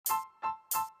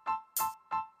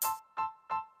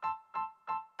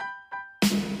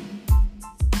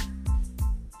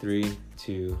3,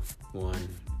 2, 1,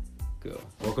 go.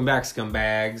 Welcome back,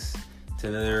 Scumbags, to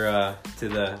another to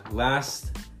the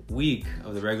last week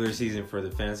of the regular season for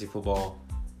the fantasy football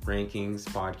rankings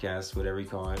podcast, whatever you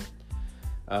call it.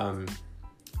 I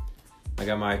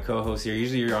got my co-host here.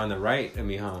 Usually you're on the right of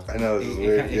me, huh? I know, this is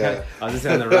weird. Yeah. I was just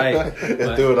on the right.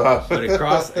 Do it off. But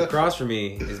across from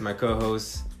me is my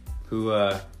co-host who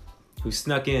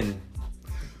snuck into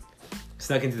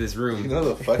this room. You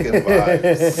know the fucking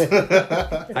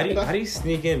vibes. How do you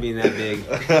sneak in being that big?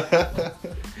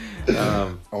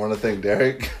 I want to thank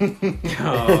Derek.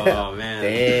 Oh man.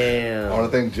 Damn. I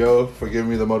want to thank Joe for giving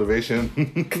me the motivation.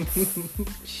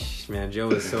 Man, Joe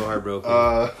was so heartbroken.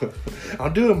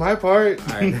 I'm doing my part.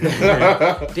 All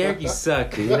right. Derek, you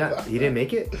suck. Did he didn't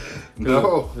make it?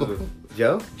 No.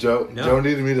 Joe? Joe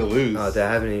needed me to lose. Oh, I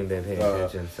haven't even been paying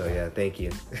attention, so yeah, thank you.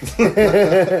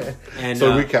 And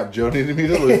so recap, Joe needed me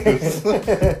to lose.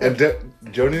 And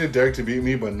Joe needed Derek to beat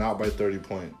me, but not by 30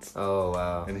 points. Oh,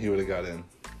 wow. And he would have got in.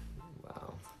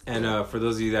 Wow. And for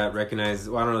those of you that recognize,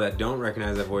 well, I don't know, that don't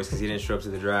recognize that voice because he didn't show up to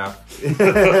the draft.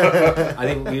 I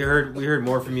think we heard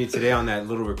more from you today on that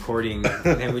little recording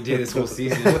than we did this whole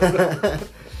season.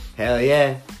 Hell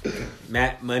yeah.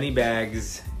 Matt,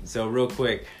 Moneybags. So real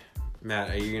quick,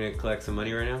 Matt, are you gonna collect some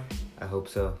money right now? I hope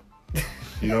so.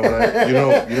 You know what? You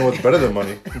know what's better than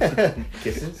money?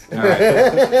 Kisses? All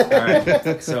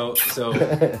right. So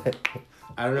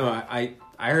I don't know. I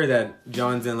heard that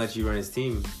John's gonna let you run his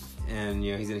team, and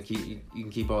he's gonna you can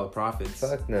keep all the profits.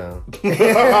 Fuck no.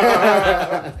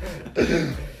 I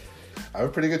have a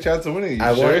pretty good chance of winning.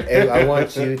 I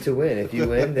want you to win. If you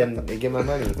win, then they get my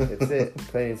money. That's it.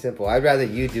 Plain and simple. I'd rather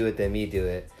you do it than me do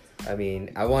it. I mean,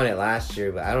 I won it last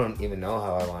year, but I don't even know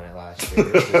how I won it last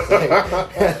year.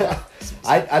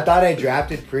 I thought I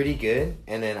drafted pretty good,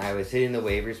 and then I was hitting the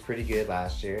waivers pretty good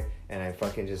last year, and I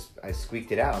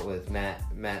squeaked it out with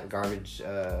Matt Garbage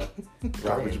Man.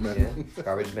 Yeah,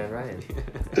 Garbage Man Ryan.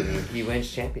 I mean, he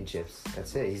wins championships.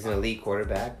 That's it. He's an elite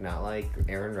quarterback, not like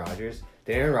Aaron Rodgers.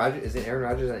 Isn't Aaron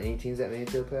Rodgers on any teams that made it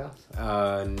to the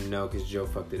playoffs? No, because Joe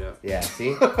fucked it up. Yeah,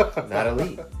 see? Not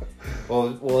elite.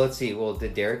 Well, let's see. Well,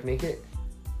 did Derek make it?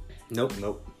 Nope.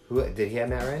 Who did he have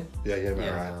Matt Ryan? Yeah, he had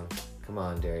Matt Ryan. Come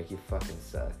on, Derek, you fucking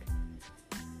suck.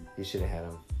 You should have had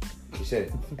him. You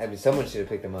should. Someone should have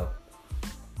picked him up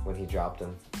when he dropped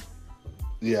him.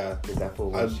 Yeah, because that fool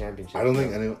wins championship. I don't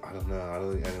think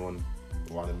anyone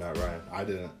wanted Matt Ryan. I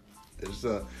didn't. It's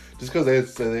just because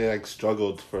they like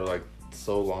struggled for like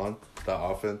so long, the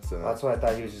offense. And that's why I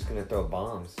thought he was just gonna throw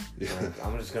bombs. Yeah. Like,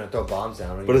 I'm just gonna throw bombs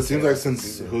down. But it seems like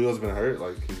since Julio's been hurt,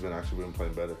 like he's been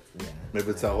playing better. Yeah. Maybe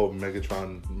it's that whole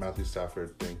Megatron Matthew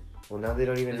Stafford thing. Well, now they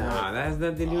don't even have. That has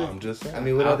nothing to do with. I'm just saying. I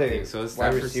mean, what other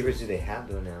wide receivers do they have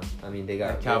though now? I mean, they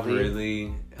got Calvin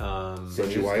Ridley,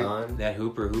 Reggie White. Gone. That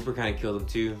Hooper kind of killed him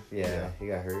too. Yeah, he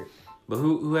got hurt. But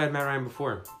who had Matt Ryan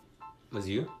before? Was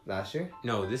you? Last year?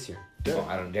 No, this year. Oh,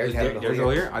 I don't. Derek had him the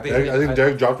whole year. I think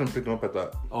Derek dropped him and picked him up at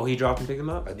that. Oh, he dropped and picked him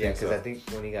up? Yeah, because I think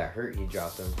when he got hurt, he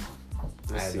dropped him.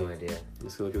 I have no idea.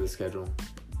 Let's go look at the schedule.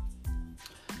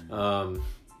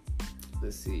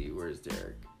 Let's see. Where's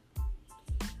Derek?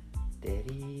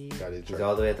 Daddy. He's right.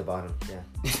 all the way at the bottom. Yeah.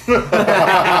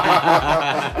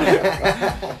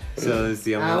 So let's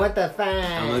see. What the fuck?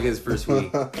 I'm looking at his first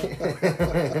week.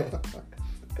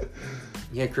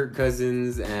 He had Kirk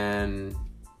Cousins and...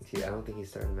 I don't think he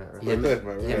started Matt Ryan.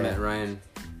 Yeah, Matt Ryan.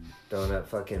 Throwing up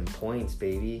fucking points,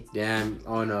 baby. Damn.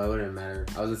 Oh, no, it wouldn't matter.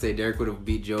 I was going to say Derek would have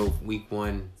beat Joe week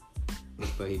 1,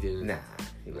 but he didn't. Nah,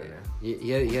 he wouldn't have.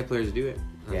 He had players to do it.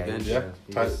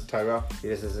 Tyrell. He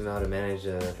just doesn't know how to manage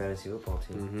a fantasy football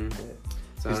team. Mm-hmm.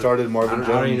 So he started Marvin Jones.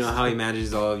 I don't even know how he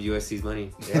manages all of USC's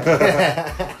money.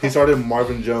 Yeah. He started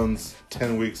Marvin Jones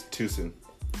 10 weeks too soon.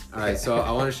 Alright, so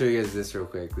I want to show you guys this real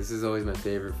quick. This is always my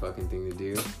favorite fucking thing to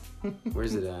do.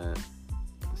 Where's it at?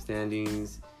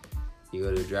 Standings. You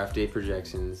go to draft day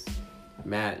projections.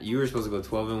 Matt, you were supposed to go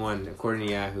 12-1 according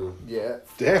to Yahoo. Yeah.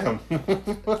 Damn.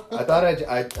 I thought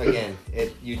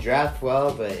you draft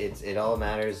well, but it all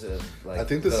matters of like. I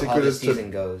think the secret is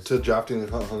goes. to drafting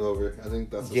hungover. I think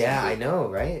that's. The secret. I know,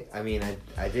 right? I mean,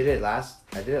 I did it last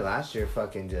year.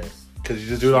 Fucking just. Because you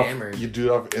just do it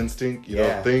off instinct. You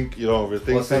don't think. You don't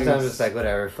overthink. Well, sometimes it's like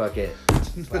whatever. Fuck it.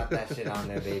 Slap that shit on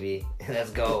there, baby. Let's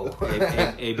go.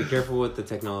 Hey, be careful with the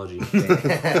technology.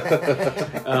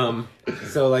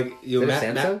 So like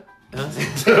Matt. Huh?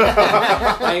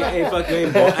 I ain't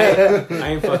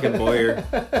fucking Boyer.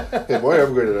 Hey, Boyer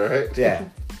upgraded, all right? Yeah.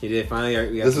 He did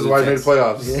finally. This is why I made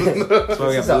playoffs. That's why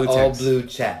we got blue all blue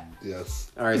chat.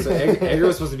 Yes. All right. So Edgar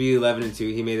was supposed to be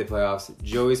 11-2. He made the playoffs.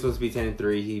 Joey's supposed to be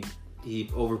 10-3. He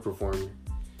overperformed.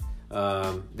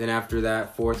 Then after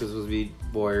that, 4th was supposed to be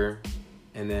Boyer.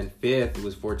 And then 5th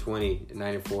was 420.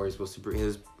 9-4 is supposed to be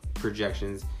his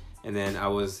projections. And then I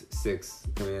was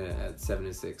 6th, coming in at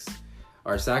 7-6.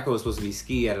 Our Sacco was supposed to be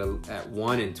Ski at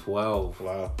 1-12.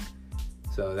 Wow.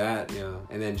 So that,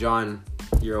 and then John,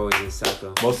 you're always in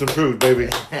Sacco. Most improved, baby.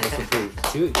 Most improved.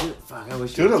 Fuck, I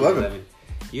wish you were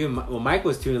 2-11. Mike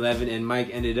was 2-11, and Mike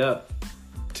ended up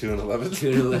 2-11.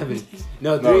 2-11.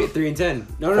 No, 3-10.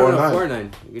 No,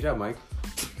 4-9. Good job, Mike.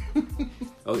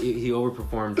 Oh, he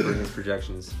overperformed for his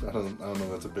projections. I don't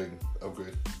know. That's a big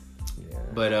upgrade. Yeah.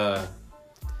 But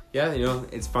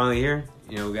it's finally here.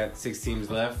 We got 6 teams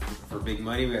left for big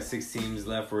money. We got 6 teams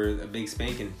left for a big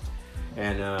spanking.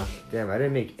 And damn, I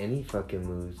didn't make any fucking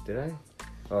moves, did I?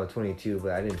 Oh, 22,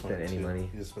 but I didn't spend any money.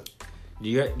 Do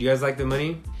you guys like the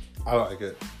money? I like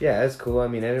it. Yeah, that's cool. I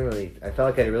mean, I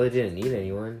felt like I really didn't need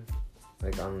anyone,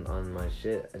 like on my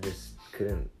shit. I just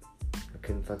couldn't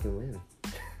fucking win.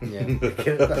 Yeah, I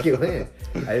couldn't fucking win.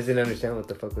 I just didn't understand what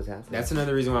the fuck was happening. That's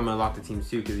another reason why I'm gonna lock the teams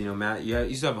too, because Matt,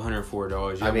 you still have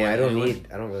 $104. I mean, I don't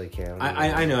really care.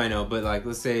 I know, but like,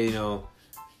 let's say you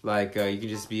can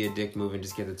just be a dick move and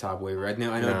just get the top waiver. I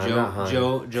know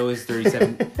Joe is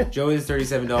 $37. Joe is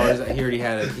 $37. He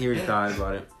already thought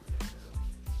about it.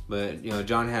 But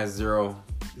John has zero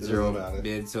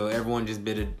bid, so everyone just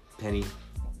bid a penny.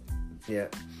 Yeah.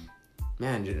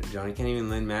 Man, Johnny can't even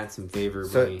lend Matt some favor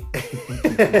money.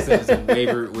 Some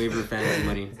waiver fantasy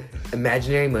money.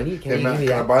 Imaginary money? Can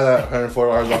I buy that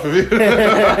 $104 off of you?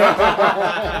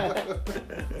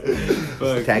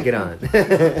 Tack it on.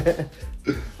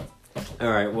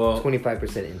 All right, well,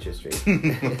 25% interest rate.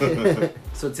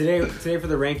 So today for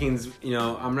the rankings,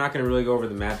 I'm not going to really go over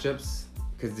the matchups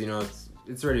because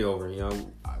it's already over.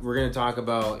 We're going to talk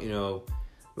about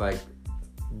like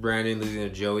Brandon losing to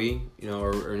Joey,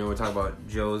 or we'll talk about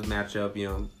Joe's matchup,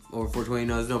 over 420.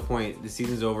 No, there's no point. The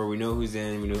season's over. We know who's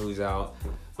in. We know who's out.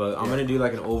 But I'm going to do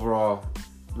like an overall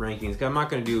rankings. Cause I'm not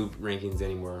going to do rankings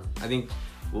anymore. I think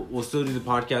we'll still do the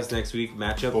podcast next week,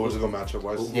 matchup. But we'll just go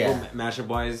matchup-wise. We'll go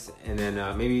matchup-wise. And then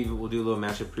maybe we'll do a little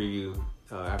matchup preview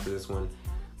after this one.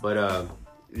 But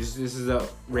this is the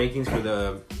rankings for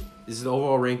this is the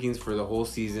overall rankings for the whole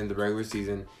season, the regular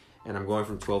season. And I'm going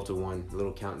from 12 to 1. A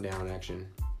little countdown action.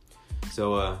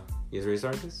 So, you guys ready to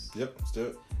start this? Yep, let's do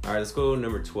it. All right, let's go to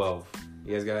number 12.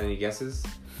 You guys got any guesses?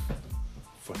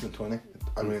 Fucking 20?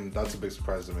 I mean, that's a big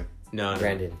surprise to me. No.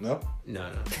 Brandon. No?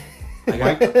 No. I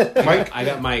got Mike. I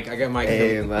got Mike.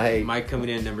 Hey, Mike. Mike coming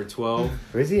in number 12.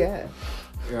 Where's he at?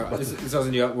 We're going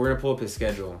to pull up his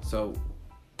schedule. So,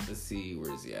 let's see.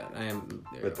 Where is he at? I am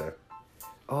there. Right there.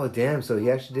 Oh, damn. So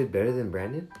he actually did better than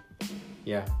Brandon?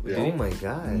 Yeah. Oh, my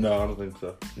God. No, I don't think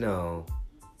so. No,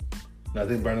 I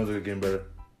think Brandon was a game better.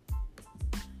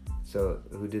 So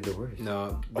who did the worst?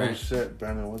 No. Oh, shit.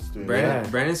 Brandon was doing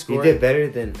Brandon scored. He did better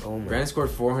than... Oh, my. Brandon scored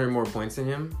 400 more points than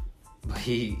him. But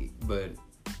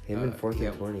him in 4th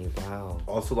and 20. Wow.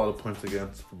 Also a lot of points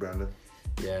against for Brandon.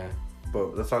 Yeah.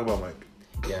 But let's talk about Mike.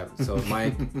 Yeah. So,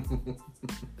 Mike,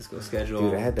 let's go schedule.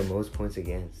 Dude, I had the most points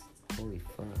against. Holy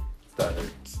fuck. That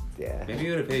hurts. Yeah. Maybe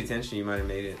you would have paid attention, you might have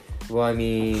made it. Well, I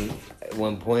mean, at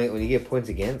one point, when you get points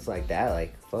against like that,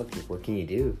 like, fuck, what can you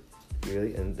do? You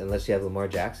really, unless you have Lamar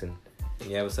Jackson.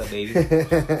 Yeah, what's up, baby?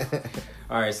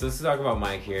 All right, so let's talk about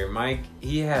Mike here. Mike,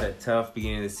 he had a tough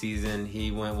beginning of the season.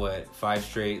 He went, 5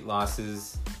 straight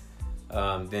losses.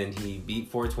 Then he beat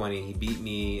 420, he beat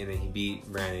me, and then he beat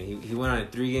Brandon. He went on a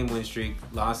 3-game win streak,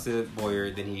 lost to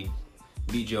Boyer, then he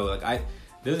beat Joe.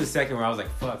 There was a second where I was like,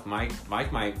 fuck, Mike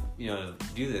might, do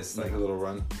this. Like a little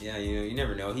run. Yeah, you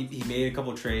never know. He made a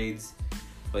couple trades,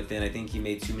 but then I think he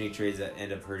made too many trades that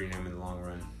end up hurting him in the long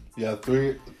run. Yeah,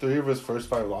 three of his first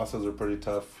 5 losses were pretty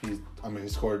tough. He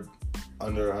scored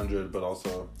under 100, but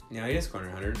also... No, he didn't score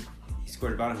under 100. He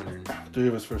scored about 100. 3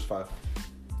 of his first 5.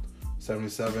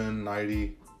 77,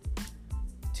 90.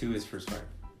 2 of his first 5.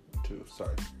 2,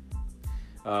 sorry.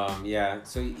 Yeah,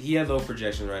 so he had low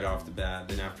projections right off the bat.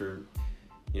 Then after...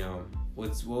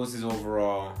 what was his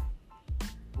overall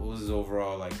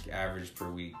like average per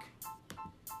week?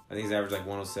 I think his average like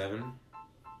 107.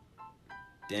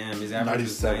 Damn, his average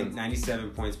 97. Was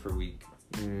 97 points per week.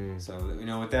 So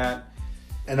with that.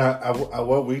 And at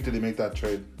what week did he make that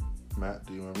trade, Matt?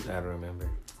 Do you remember? I don't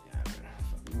remember. Yeah,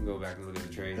 we can go back and look at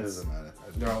the trades. It doesn't matter.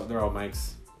 They're all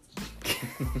Mike's.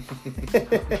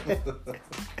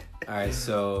 All right,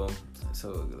 so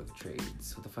look at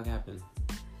trades. What the fuck happened?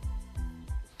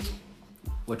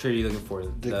 What trade are you looking for?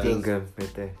 Ingram,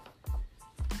 right there.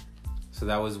 So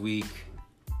that was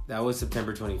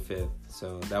September 25th.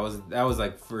 So that was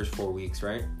like first 4 weeks,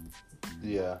 right?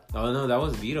 Yeah. Oh no, that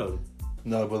was vetoed.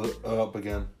 No, but up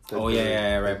again.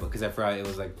 Yeah, right. Because I forgot it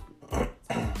was like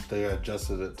they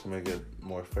adjusted it to make it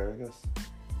more fair, I guess.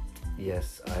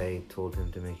 Yes, I told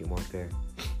him to make it more fair.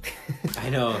 I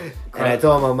know. And I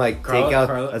told him, I'm like, take out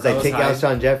Hyde.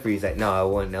 Sean Jeffrey. He's like, no, I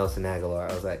want Nelson Aguilar.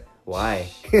 I was like, why?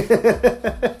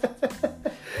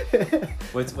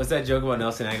 What's that joke about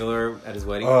Nelson Aguilar at his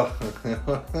wedding? Oh.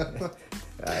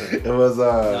 It was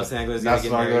Nelson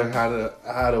Aguilar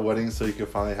had a wedding so you could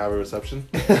finally have a reception.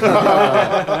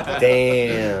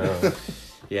 Damn.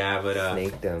 Yeah, but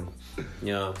snaked them.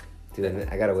 You know, dude,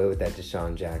 I got away with that.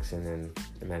 Deshaun Jackson and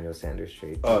Emmanuel Sanders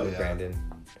trade. Oh yeah, Brandon.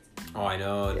 Oh, I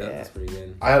know. Yeah. That's pretty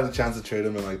good. I had a chance to trade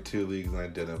him in like 2 leagues and I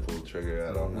didn't pull the trigger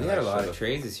at all. We had a lot of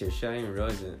trades this year. Shit, I didn't even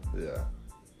realize it. Yeah.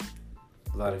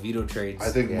 A lot of veto trades. I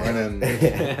think mine and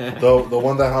the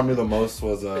one that helped me the most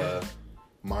was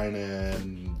mine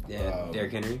and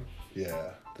Derrick Henry.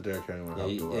 Yeah, the Derrick Henry one. Yeah,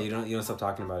 you don't stop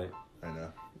talking about it. I know.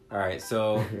 All right,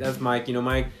 so that's Mike. You know,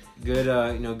 Mike, good.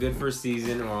 Good first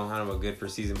season, or I don't know about good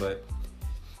first season, but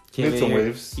made some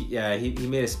waves. He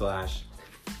made a splash.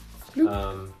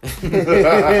 I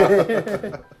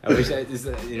wish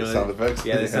sound effects.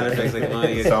 Yeah, the sound effects like one.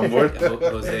 Soundboard.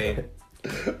 Jose.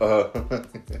 All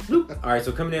right,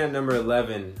 so coming in at number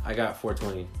 11, I got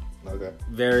 420. Okay.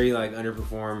 Very like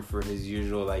underperformed for his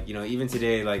usual. Like, you know, even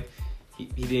today, like he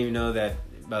didn't even know that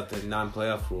about the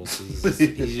non-playoff rules.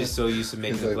 He's just so used to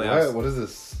making the playoffs. What is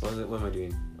this? What am I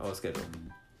doing? Oh, schedule.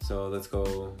 So let's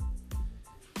go.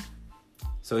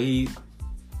 So he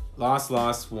lost,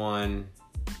 won.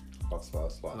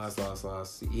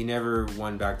 Lost. He never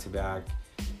won back to back.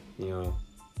 You know,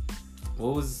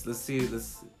 what was? Let's see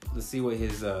what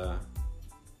his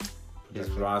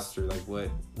roster, like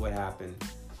what happened.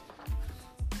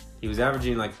 He was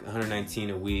averaging like 119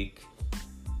 a week,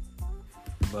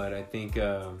 but I think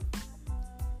I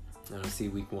don't see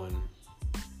week 1.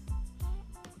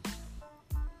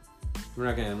 We're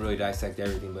not gonna really dissect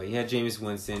everything, but he had Jameis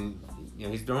Winston. You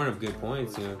know, he's throwing up good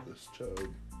points. You know,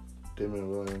 Damian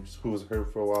Williams, who was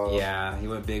hurt for a while. Yeah, he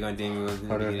went big on Damian Williams.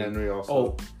 Hunter Henry also.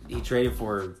 Oh, he traded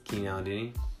for Keenan Allen,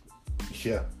 didn't he?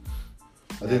 Yeah.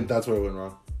 I think that's where it went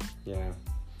wrong. Yeah.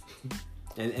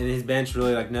 And his bench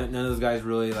really, like, none of those guys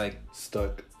really, like...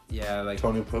 Stuck. Yeah, like...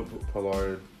 Tony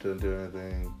Pollard didn't do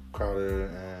anything.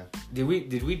 Crowder, Did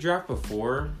we draft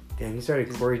before? Damn, he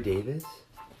started Corey Davis?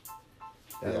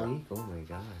 That week? Oh, my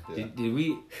God. Yeah. Did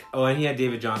we... Oh, and he had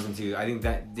David Johnson, too. I think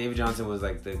that David Johnson was,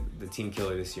 like, the team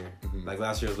killer this year. Mm-hmm. Like,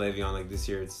 last year was Le'Veon. Like, this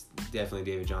year it's definitely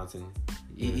David Johnson.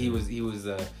 Mm-hmm. He was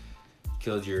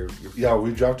killed your... Yeah,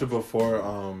 we drafted before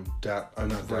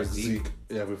Zeke.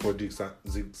 Yeah, before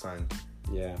Zeke signed.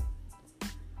 Yeah.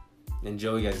 And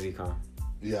Joey got Zeke on.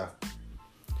 Yeah.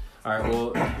 All right,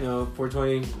 well,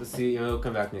 420, let's see, he'll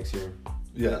come back next year.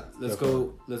 Yeah. Let's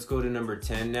go to number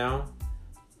 10 now.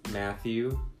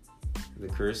 Matthew, the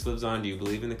curse lives on. Do you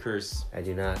believe in the curse? I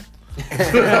do not.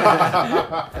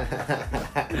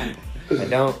 I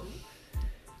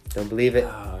don't believe it.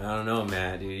 Oh, I don't know,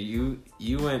 Matt, dude.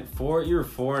 You went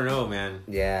 4-0, man.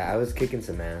 Yeah, I was kicking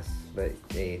some ass, but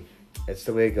hey, that's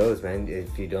the way it goes, man.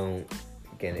 If you don't,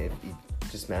 again, it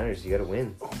just matters. You gotta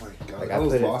win. Oh my God, like,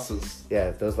 those losses.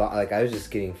 Yeah, like I was just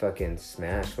getting fucking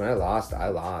smashed. When I lost.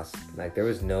 Like there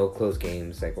was no close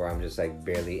games, like where I'm just like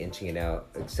barely inching it out,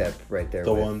 except right there.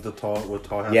 With tall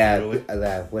hands. Yeah, really?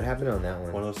 What happened on that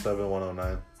one? 107,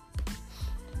 109.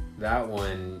 That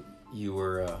one you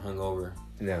were hungover.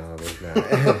 No, it was not.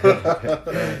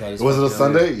 Was it a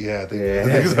Sunday? Yeah, I think.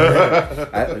 Yeah.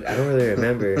 I don't really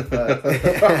remember.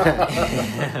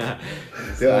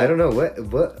 So I don't know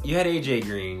what you had AJ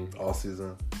Green all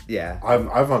season. Yeah,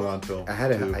 I've hung on to him. I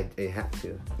had I had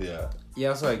to. Yeah. You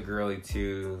also had Gurley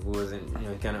too, who wasn't, he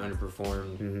kind of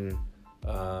underperformed.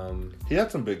 Mm-hmm. He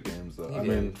had some big games though. I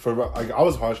mean, I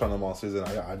was harsh on him all season.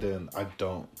 I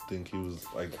don't think he was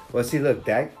like. Well, see, look,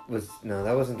 that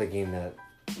wasn't the game that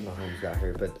Mahomes got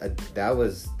hurt, but that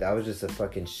was just a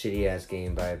fucking shitty ass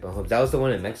game by Mahomes. That was the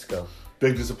one in Mexico.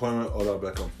 Big disappointment, Odell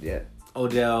Beckham. Yeah.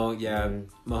 Odell, yeah.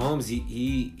 Mm-hmm. Mahomes,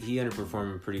 he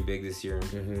underperformed pretty big this year.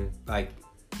 Mm-hmm. Like,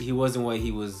 he wasn't what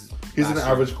he was. He's an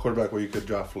average quarterback where you could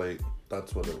draft late.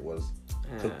 That's what it was.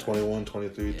 So 21,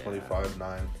 23, 25,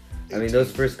 9. 18. I mean,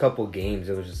 those first couple games,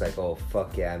 it was just like, oh,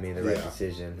 fuck yeah, I made the right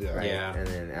decision. Yeah. Right? Yeah. And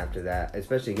then after that,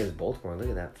 especially against Baltimore, look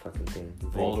at that fucking thing.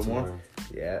 Baltimore?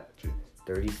 Yeah. Jeez.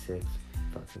 36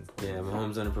 fucking points. Yeah,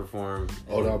 Mahomes underperformed.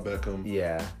 Odell Beckham.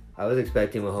 Yeah. I was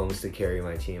expecting Mahomes to carry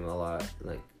my team a lot,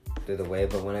 like, through the way,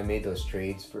 but when I made those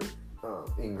trades for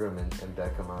Ingram and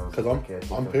Beckham, I was because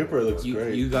on paper it looks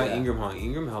great. You got Ingram on.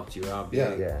 Ingram helped you out.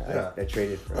 Yeah. I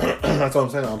traded for him. That's what I'm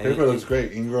saying. On paper it looks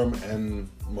great. Ingram and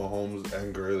Mahomes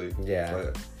and Gurley. Yeah.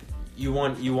 But you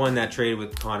won that trade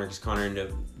with Connor because Connor ended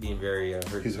up being very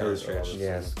hurt. He's hurt. Stretch.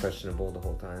 Yeah, it's questionable the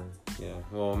whole time. Yeah.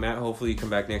 Well, Matt, hopefully you come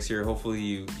back next year. Hopefully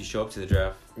you show up to the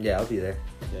draft. Yeah, I'll be there.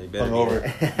 Yeah, you better Hungover. be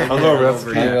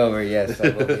Hungover. Hungover, yes, I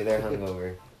will be there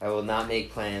hungover. I will not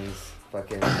make plans.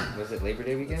 Fucking, was it Labor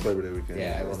Day weekend? It's Labor Day weekend.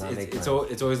 Yeah, I will not make plans.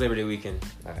 It's always Labor Day weekend.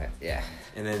 All right, yeah.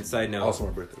 And then side note. Also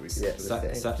my birthday weekend. Yeah,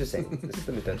 just saying. Just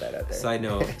let me throw that out there. Side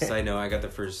note. I got the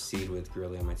first seed with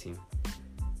Gurley on my team.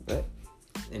 What?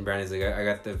 And Brandon's like, I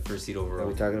got the first seed overall. Are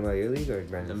we talking about your league or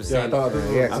Brandon's? I'm league? saying, I'm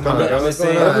just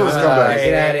saying. Get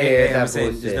out of here. I'm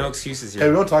saying, there's no excuses here. Hey,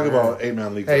 we don't talk about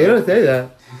 8-man leagues. Hey, you don't say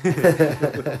that.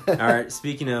 All right.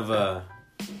 Speaking of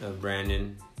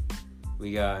Brandon,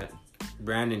 we got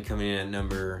Brandon coming in at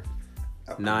number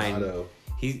 9.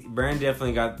 Brandon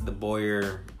definitely got the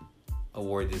Boyer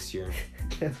Award this year.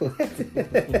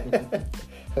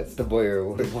 What's the Boyer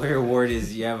Award? The Boyer Award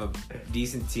is you have a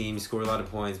decent team, you score a lot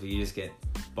of points, but you just get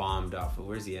bombed off of.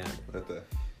 Where's he at? Right there.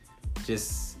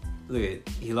 Just look at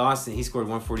he lost and he scored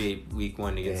 148 week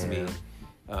 1 against me.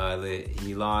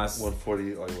 He lost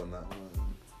 140. Oh, he won that one.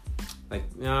 like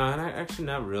actually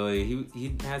not really.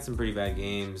 He had some pretty bad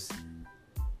games,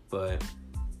 but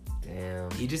damn,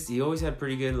 he always had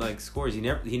pretty good like scores. He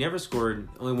never scored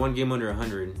only one game under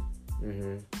 100.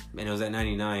 Mm-hmm. And it was at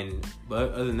 99.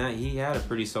 But other than that, he had a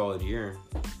pretty solid year.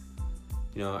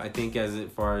 You know, I think as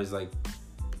far as like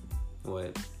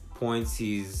what points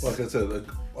he's like I said,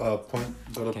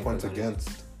 points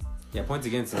against. Yeah, points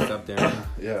against is up there.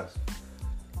 Yes.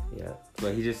 Yeah.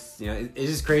 But he just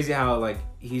it's just crazy how like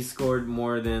he scored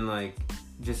more than like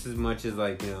just as much as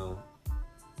like who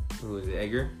was it,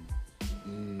 Edgar?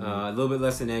 A little bit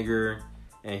less than Edgar,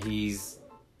 and he's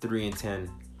 3-10.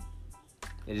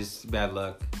 It's just bad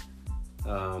luck.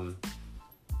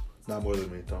 Not more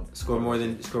than me. Don't score more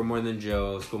than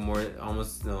Joe. Score more,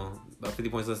 almost about 50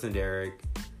 points less than Derek.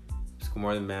 Score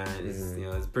more than Matt. It's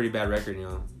it's a pretty bad record.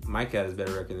 Mike has a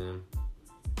better record than him.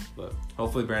 But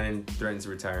hopefully Brandon threatens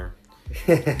to retire.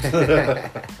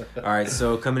 All right,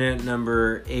 so coming in at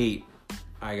number 8,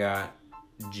 I got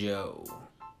Joe.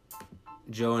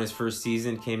 Joe in his first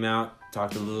season came out,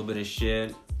 talked a little bit of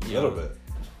shit. A little bit.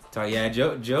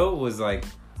 Joe was like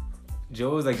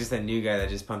just that new guy that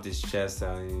just pumped his chest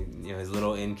out. His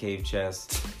little in-cave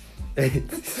chest.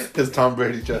 His Tom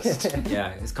Brady chest. Yeah,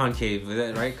 it's concave. Is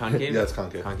that right? Concave? Yeah, it's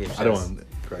concave. Concave chest. I don't want to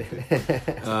correct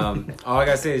it. All I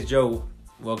gotta say is, Joe,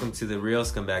 welcome to the real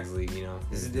Scumbags League.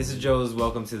 This is Joe's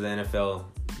welcome to the NFL.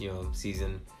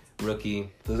 Season. Rookie.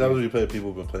 This happens when you play with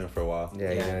people who've been playing for a while.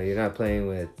 Yeah, you're not playing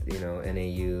with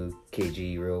NAU,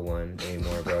 KG, Real One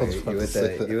anymore, bro. You're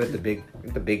with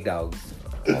the big dogs.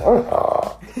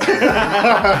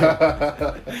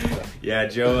 Yeah,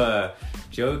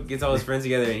 Joe gets all his friends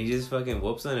together and he just fucking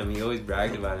whoops on him. He always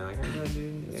bragged about it. Like, oh,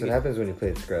 dude. That's what happens when you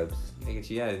play with scrubs.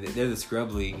 Yeah, they're the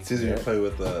scrub league. It's easier to play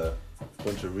with a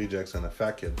bunch of rejects and a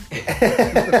fat kid.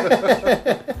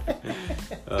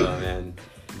 Oh man.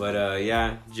 But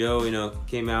Joe,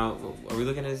 came out. Are we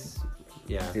looking at his?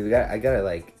 Yeah. Dude, I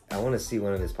want to see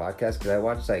one of his podcasts because I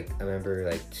watched I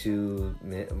remember 2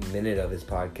 minute of his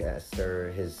podcast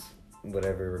or his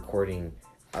whatever recording.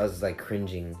 I was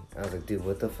cringing. I was like, dude,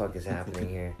 what the fuck is happening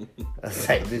here? I was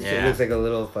like, this shit looks like a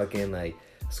little fucking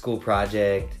school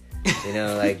project,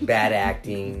 bad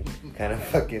acting kind of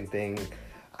fucking thing.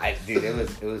 Dude, it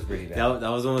was pretty bad. That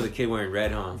was one with the kid wearing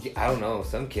red, huh? I don't know.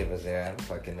 Some kid was there. I don't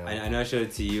fucking know. I know I showed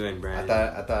it to you and Brandon.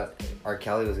 I thought R.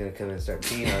 Kelly was gonna come in and start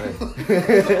peeing on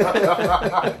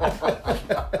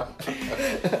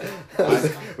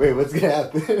it. Wait, what's gonna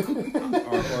happen?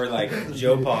 or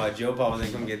Joe Paul. Joe Paul was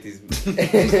gonna come get these boys.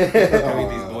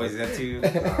 Is that too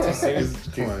soon?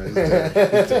 Come on, he's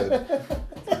dead.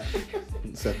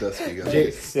 Sandusky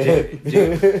guys.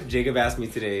 Jacob asked me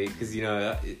today because he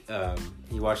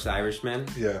watched The Irishman.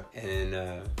 Yeah. And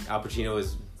Al Pacino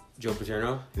was Joe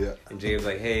Paterno. Yeah. And Jacob's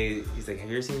like, hey, he's like, have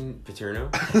you ever seen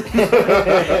Paterno?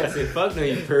 I said, fuck no,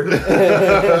 you pervert.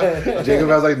 Jacob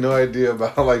has no idea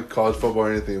about college football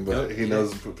or anything, but he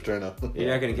knows Paterno.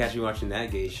 You're not gonna catch me watching that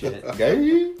gay shit.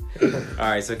 Gay? All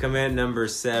right, so coming in at number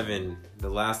 7, the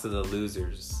last of the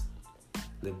losers,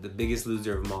 the biggest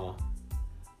loser of them all,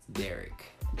 Derek.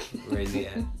 Where is he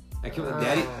at? I came with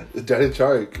Daddy. Daddy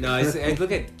Chark. No, I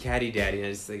look at Caddy Daddy and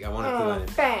I just I want to put on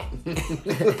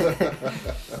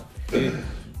it.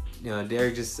 Dude,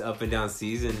 Derek just up and down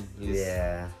season.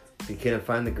 He couldn't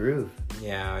find the groove.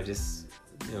 Yeah, I just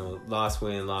lost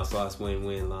win, lost win,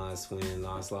 win, lost win,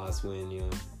 lost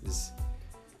win. Just.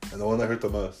 And the one that hurt the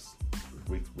most,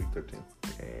 week 13.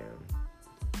 Damn.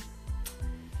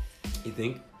 You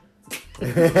think?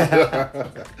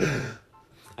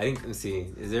 I think. Let's see.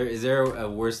 Is there a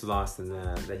worse loss than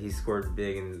that he scored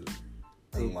big and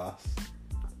lost?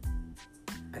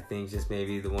 I think just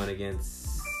maybe the one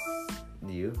against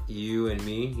you and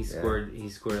me. He scored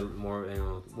more,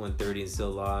 130 and still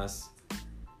lost.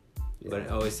 Yeah. But I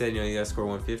always said, you gotta score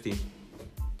 150.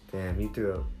 Damn, he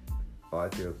threw up.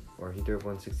 He threw up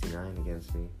 169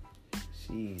 against me.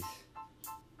 Jeez.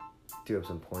 Threw up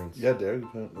some points. Yeah, Derek.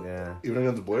 Yeah. Even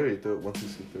against Boyer, he threw up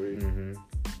 163. Mm-hmm.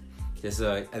 Just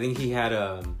I think he had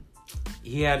a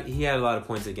lot of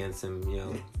points against him.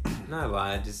 Not a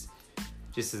lot, just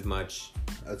as much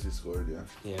as he scored. Yeah.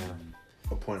 Yeah.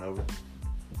 A point over.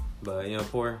 But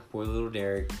poor little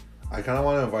Derek. I kind of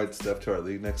want to invite Steph to our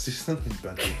league next season.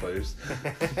 Benching players,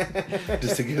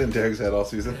 just to get in Derek's head all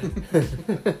season.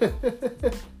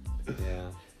 Yeah.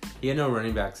 He had no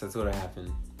running backs. That's what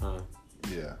happened. Huh?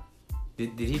 Yeah.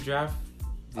 Did he draft?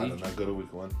 I don't know. Go to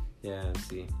week 1. Yeah. Let's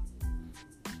see.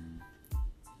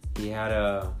 He had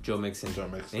Joe Mixon.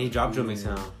 And he dropped Joe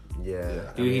Mixon out.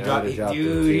 Yeah. Dude, he dropped him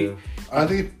too. I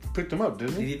think he picked him up,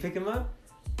 didn't he? Did he pick him up?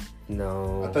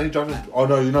 No. I thought he dropped him. Oh,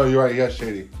 no, you're right. He got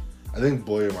Shady. I think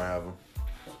Boyer might have him.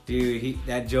 Dude,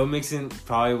 that Joe Mixon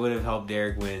probably would have helped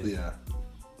Derek win. Yeah.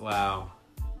 Wow.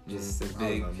 Just a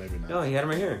big... I don't know, maybe not. No, he had him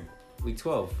right here. Week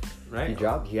 12, right?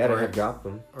 He had to have dropped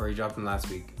him. Or he dropped him last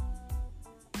week.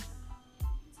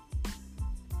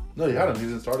 No, he had him. He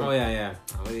didn't start him. Oh, yeah.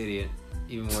 I'm an idiot.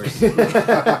 Even worse.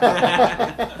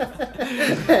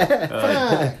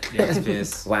 Derek's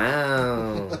pissed.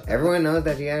 Wow. Everyone knows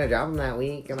that you had to drop him that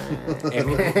week. Come on. It's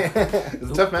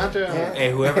a tough matchup.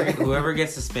 Hey, whoever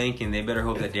gets the spanking, they better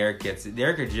hope that Derek gets it.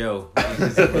 Derek or Joe.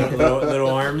 His little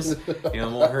arms,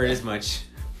 won't hurt as much.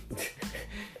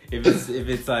 If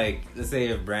it's like, let's say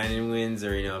if Brandon wins,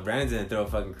 or Brandon's gonna throw a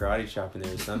fucking karate chop in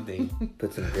there or something.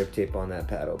 Put some grip tape on that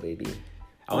paddle, baby.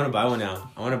 I want to buy one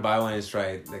now. I want to buy one and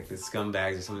try like the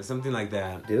Scumbags or something like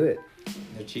that. Do it.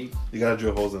 They're cheap. You gotta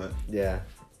drill holes in it. Yeah.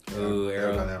 Ooh,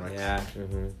 aerodynamics. Yeah.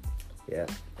 Mm-hmm. Yeah,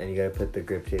 and you gotta put the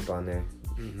grip tape on there.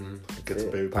 Mm-hmm. Get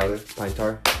some baby powder. Pine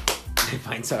tar.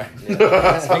 Pine tar. Spank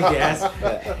the ass.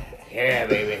 Yeah,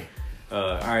 baby.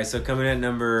 All right, so coming at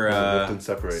number. Lift and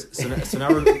separate. So now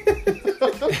we're.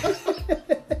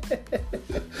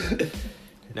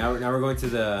 now we're going to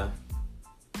the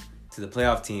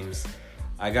playoff teams.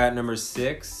 I got number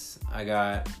 6. I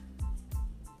got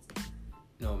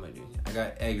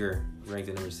Edgar ranked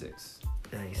at number 6.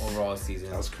 Nice. Overall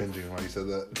season. I was cringing when you said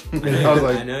that. I was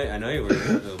like, I know you were,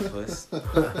 little puss.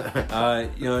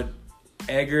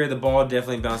 Edgar, the ball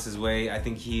definitely bounced his way. I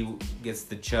think he gets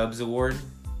the Chubbs award.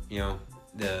 He had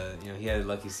a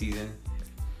lucky season.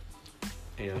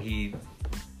 He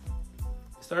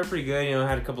started pretty good.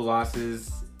 Had a couple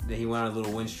losses. Then he went on a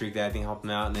little win streak that I think helped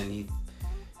him out, and then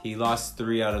he lost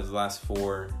 3 out of the last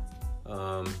 4.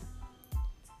 As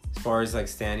far as like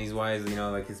standings wise,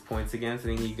 like his points against, I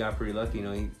think he got pretty lucky.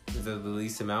 He was the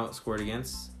least amount scored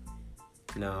against.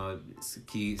 No,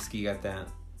 Ski got that.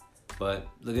 But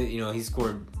look at he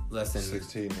scored less than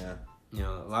 16. Yeah.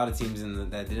 A lot of teams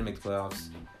that didn't make the playoffs.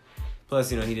 Plus,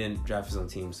 he didn't draft his own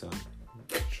team, so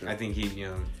sure. I think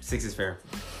 6 is fair.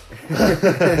 All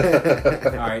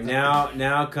right,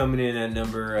 now coming in at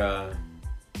number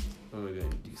what am I going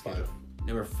to do? 5.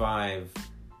 Number 5,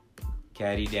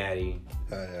 Caddy Daddy.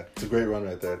 Yeah. It's a great run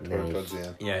right there towards the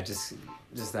end. Yeah, just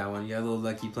that one. You got a little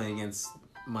lucky playing against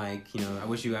Mike. I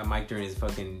wish you got Mike during his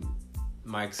fucking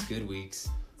Mike's good weeks.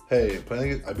 Hey,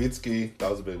 I beat Ski.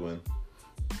 That was a big win.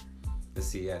 Let's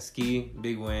see. Yeah, Ski,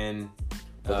 big win.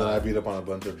 But then I beat up on a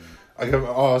bunch of... I think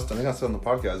I said on the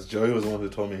podcast, Joey was the one who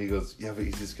told me, he goes, you have an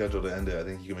easy schedule to end it. I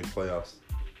think you can make playoffs.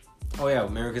 Oh, yeah.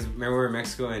 Remember we were in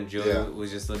Mexico and Joey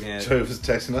was just looking at... Joey was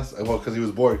texting us. Well, because he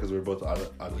was bored because we were both out of the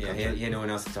country. Yeah, he had no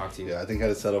one else to talk to. Yeah, I think he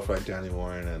had to settle for like Danny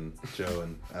Warren and Joe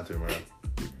and Anthony Moran.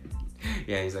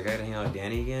 Yeah, he's like, I gotta hang out with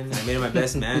Danny again. I made him my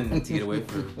best man to get away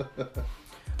from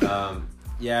him.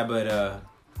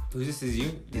 Who's this? Is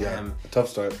you? Yeah, tough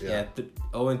start. Yeah,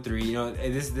 0-3.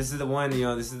 This is the one.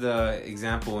 This is the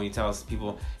example when you tell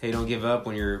people, hey, don't give up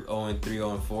when you're 0-3,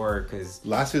 0-4, because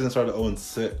last season started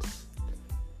 0-6,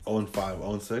 0-5,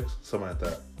 0-6, something like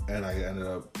that, and I ended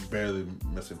up barely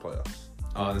missing playoffs.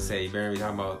 Oh, I was gonna say, you better be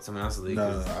talking about someone else's league.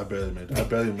 No, I barely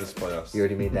missed playoffs. You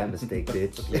already made that mistake,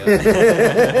 bitch.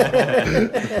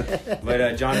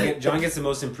 But John gets the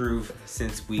most improved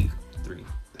since week 3.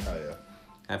 Oh yeah.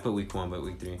 I put week 1, but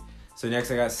week 3. So next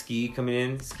I got Ski coming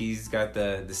in. Ski's got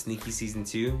the sneaky season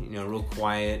 2. Real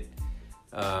quiet.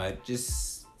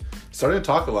 Just starting to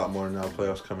talk a lot more now.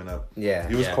 Playoffs coming up. Yeah.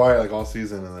 He was quiet like all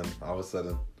season, and then all of a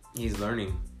sudden he's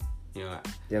learning.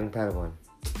 Young Padawan.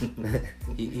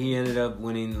 he ended up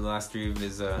winning the last 3 of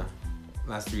his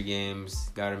last 3 games,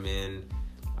 got him in.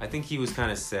 I think he was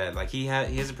kind of set. Like, he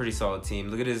has a pretty solid team.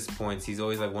 Look at his points. He's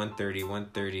always like 130,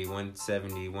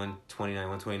 170, 129,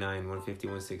 129, 150,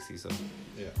 160. So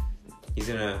yeah, he's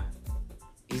gonna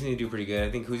do pretty good.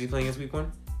 I think who's he playing against week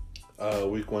 1?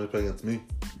 Week 1 he's playing against me.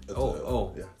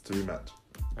 Yeah, it's a rematch.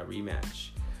 A rematch.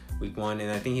 Week 1,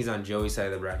 and I think he's on Joey's side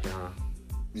of the bracket, huh?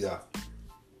 Yeah.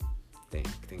 Thank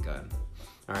God.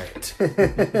 All right. All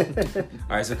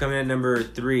right, so coming in at number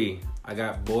 3, I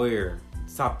got Boyer.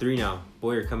 It's top 3 now.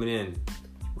 Boyer coming in.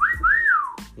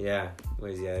 Yeah.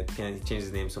 I can't change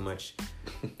his name so much.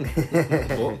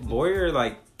 Boyer,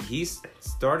 like, he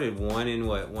started 1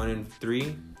 and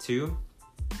 3, 2?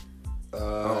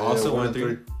 Also 1 and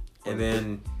 3. And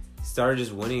then started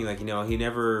just winning. Like, he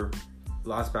never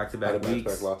lost back-to-back weeks.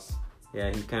 Back-to-back loss. Yeah,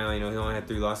 he kind of, he only had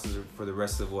 3 losses for the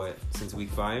rest of since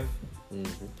week 5.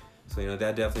 Mm-hmm. So,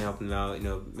 that definitely helped him out.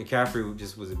 McCaffrey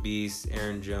just was a beast.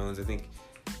 Aaron Jones, I think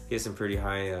he has some pretty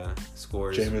high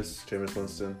scores. Jameis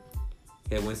Winston.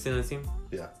 He had Winston on his team?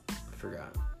 Yeah. I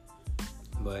forgot.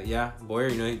 But, yeah,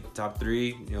 Boyer, top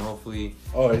 3, hopefully.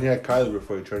 Oh, and he had Kyler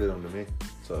before he traded him to me.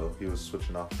 So, he was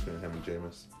switching off between him and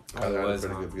Jameis. Kyler had a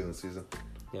pretty good beginning of the season.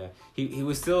 Yeah. He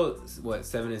was still, 7 and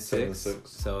 6? 7 and 6.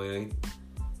 So,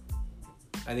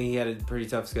 I think he had a pretty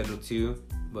tough schedule, too.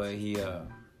 But he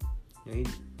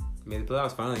made the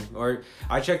playoffs finally. Or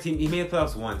I checked, he made the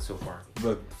playoffs once so far.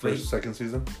 The second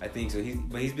season? I think so.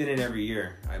 He's been in every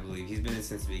year, I believe. He's been in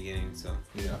since the beginning, so.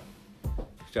 Yeah.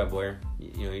 Good job, Boyer.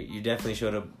 You definitely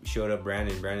showed up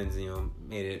Brandon. Brandon's,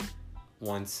 made it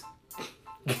once.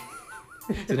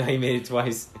 So now he made it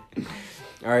twice.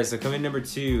 All right, so coming number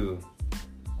 2.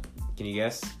 Can you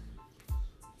guess?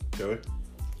 Joey?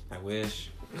 I wish.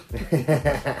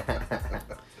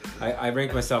 I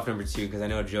ranked myself number 2 because I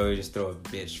know Joey just throw a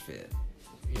bitch fit.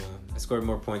 I scored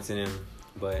more points than him,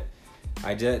 but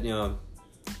I did, even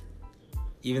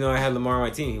though I had Lamar on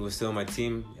my team, he was still on my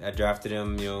team. I drafted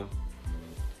him, you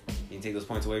take those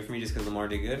points away from me just because Lamar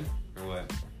did good? Or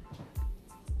what?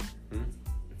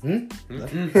 Huh?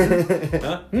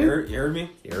 You heard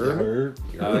me? You heard.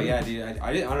 Oh, yeah, dude.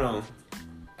 I don't know.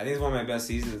 I think it's one of my best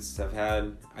seasons I've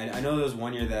had. I know there was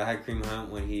one year that I had Kareem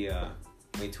Hunt when he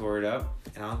tore it up,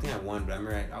 and I don't think I won, but I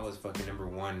remember I was fucking number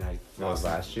 1. And that was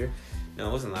last year? No,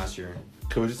 it wasn't last year.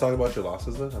 Can we just talk about your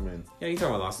losses then? I mean... Yeah, you can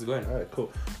talk about losses. Go ahead. All right,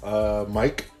 cool.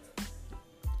 Mike?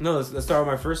 No, let's start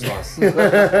with my first loss. my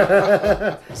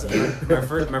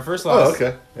first loss. Oh,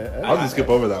 okay. I'll just skip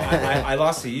over that one. I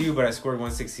lost to you, but I scored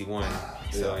 161.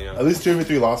 So, At least 2 of your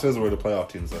 3 losses were the playoff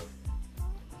teams, though.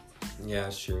 Yeah,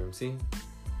 that's true. See?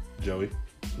 Joey,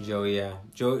 yeah.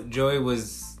 Joey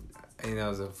was... I think that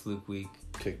was a fluke week.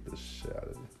 Kick the shit out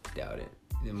of you. Doubt it.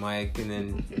 And Mike, and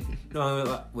then...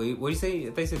 No, wait, what did you say? I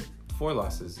thought you said 4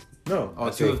 losses. No. Oh,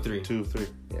 2 of 3. 2 of 3.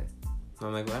 Yeah.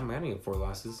 I'm like, well, I'm going to get 4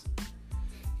 losses.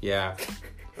 Yeah. I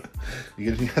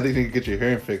think you get your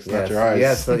hearing fixed, not your eyes.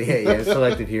 Yeah,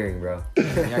 selective hearing, bro.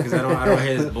 Yeah, because I don't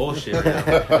hear this bullshit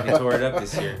right now. He tore it up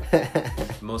this year.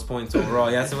 Most points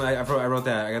overall. Yeah, so I wrote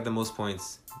that. I got the most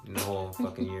points in the whole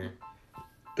fucking year.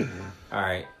 All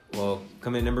right. Well,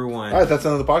 come in number 1. All right, that's the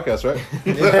end of the podcast, right?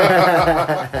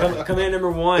 come in number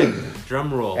 1.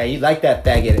 Drum roll. Hey, you like that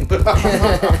faggot. Dude,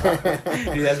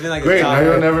 that's been like great. Now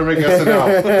you'll never make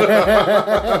SNL.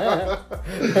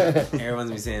 Everyone's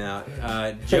been saying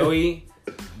that. Joey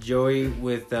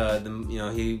with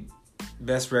he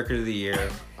best record of the year.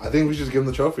 I think we should give him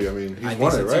the trophy. I mean, he's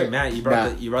won it, right? Matt, you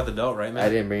brought the belt, right, Matt? I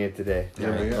didn't bring it today. All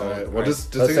right. Well,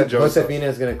 just take it, Joe.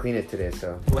 Josefina's gonna clean it today,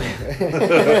 so. well,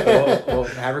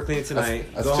 have her clean it tonight.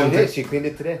 She cleaned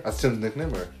it today. That's Tim's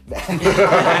nickname, or?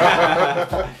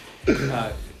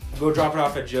 Go drop it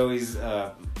off at Joey's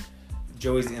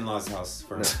in-laws' house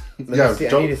for now. Yeah, I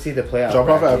need to see the playoff. Drop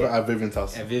off at Vivian's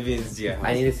house. At Vivian's, yeah.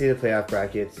 I need to see the playoff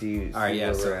bracket. See all right,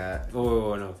 yeah. Where we're at.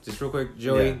 Oh no, just real quick,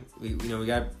 Joey.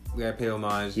 Yeah. We got to pay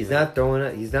homage. He's not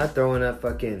throwing up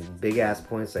fucking big ass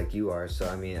points like you are. So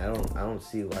I mean, I don't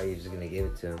see why you're just gonna give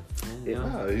it to him.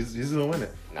 No, he's gonna win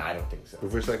it. No, I don't think so.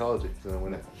 Reverse psychology. He's gonna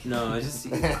win it. No, it's just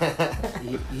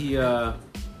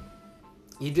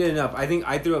he did enough. I think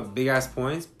I threw up big ass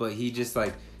points, but he just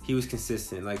he was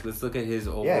consistent. Like, let's look at his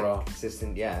overall. Yeah,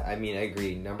 consistent. Yeah, I mean, I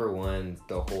agree. Number 1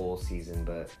 the whole season,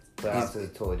 but playoffs is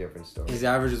a totally different story. His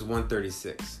average is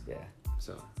 136. Yeah.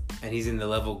 So, and he's in the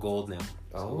level gold now.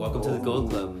 So welcome to the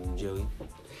gold club, Joey.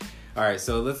 All right,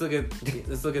 so let's look at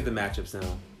the matchups now.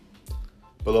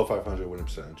 Below 500 winning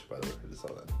percentage, by the way. I just saw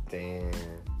that. Damn.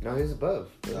 No, he was above.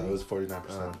 Yeah, it was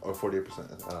 49% or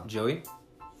 48%. Joey?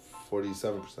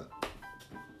 47%.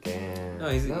 Damn. No,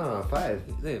 he's 5.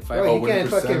 He's 5. Bro, you can't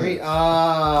fucking read.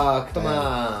 Oh, come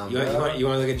on. You want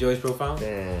to look at Joey's profile?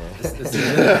 Damn.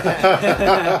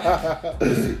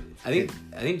 I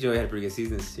think Joey had a pretty good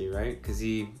season this year, right? Because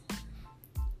he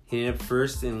ended up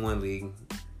first in one league.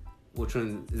 Which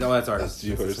one? Oh, that's ours. That's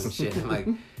yours. Some shit.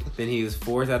 Then he was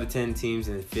 4th out of 10 teams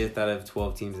and 5th out of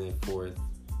 12 teams and 4th.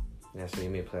 Yeah, so he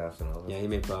made playoffs and all that. Yeah, he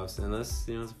made playoffs unless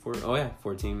it's a 4. Oh yeah,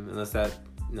 4 team. Unless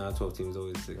 12 teams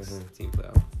always 6-team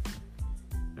playoff.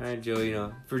 All right,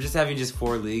 Joe. For just having just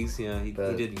 4 leagues, he did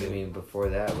good. I mean, before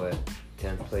that, what?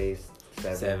 10th place,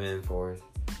 7th, 4th.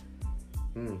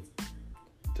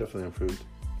 Definitely improved.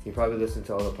 He probably listened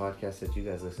to all the podcasts that you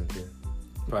guys listen to.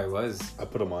 Probably was. I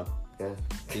put him on. Yeah.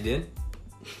 He did?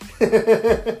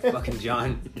 Fucking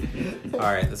John. All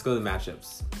right, let's go to the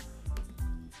matchups.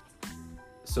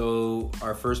 So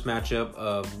our first matchup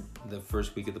of the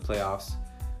first week of the playoffs,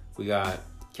 we got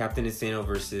Captain Insano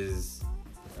versus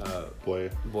Boyer.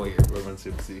 Reverend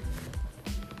CMC.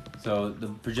 So the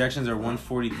projections are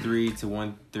 143 to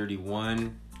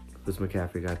 131. Who's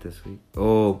McCaffrey got this week?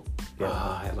 Oh,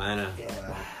 yeah. Atlanta.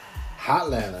 Yeah. Hot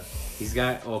Atlanta. He's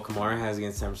got Kamara has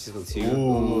against San Francisco too.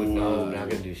 Ooh, no, not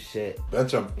gonna do shit.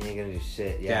 Bench him. He ain't gonna do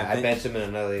shit. Yeah, I benched him in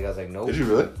another league. I was like, nope. Did you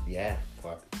really? Yeah.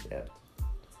 Fuck. Yeah.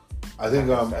 I think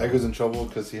Edgar's in trouble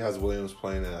because he has Williams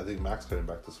playing, and I think Mac's coming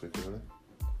back this week, isn't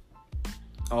he?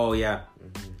 Oh yeah,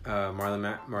 Marlon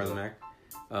Mack.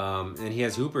 And he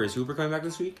has Hooper. Is Hooper coming back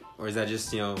this week, or is that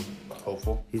just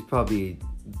hopeful? He's probably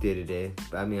day to day.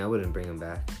 But I mean, I wouldn't bring him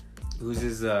back. Who's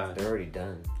his? They're already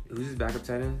done. Who's his backup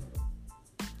tight end?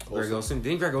 Greg Olsen.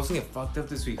 Didn't Greg Olsen get fucked up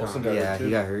this week? He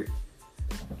got hurt.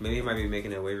 Maybe he might be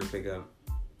making a waiver pickup,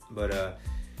 but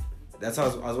that's how I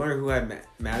was wondering who had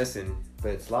Madison.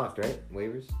 But it's locked, right?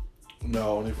 Waivers?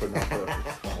 No, only for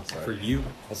for you.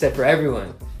 I said for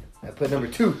everyone. I put number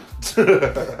 2. Dude,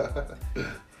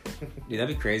 that'd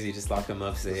be crazy. Just lock them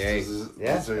up. Say, hey,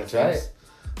 that's right.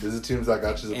 These are teams that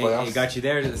got you the playoffs. It got you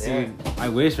there. See, I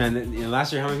wish, man.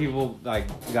 Last year, how many people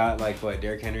got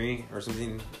Derrick Henry or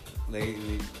something late?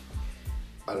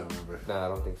 I don't remember. No, I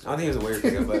don't think so. I don't think it was a weird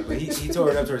pickup, but he tore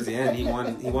it up towards the end. He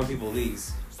won people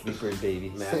leagues. Sleepers,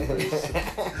 baby.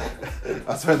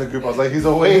 I saw in the group. I was like, he's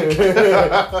awake.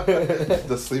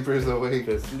 The sleeper's awake.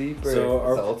 The sleeper.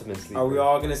 So the ultimate sleeper. Are we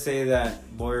all gonna say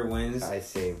that Boyer wins? I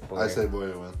say Boyer. I say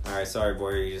Boyer wins. All right, sorry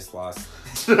Boyer, you just lost.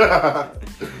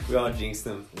 We all jinxed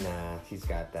him. Nah, he's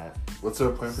got that. What's their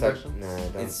point projection? Nah,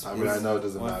 I know it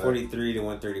doesn't 143 to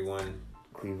 131.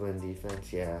 Cleveland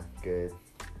defense, yeah, good.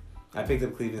 I picked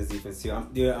up Cleveland's defense too.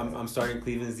 I'm starting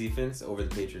Cleveland's defense over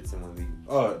the Patriots in one league.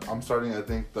 Oh, I'm starting. I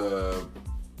think the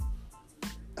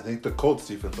Colts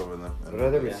defense over them. What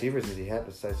other receivers does he have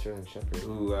besides Sterling Shepard?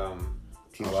 Ooh,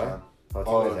 T.Y.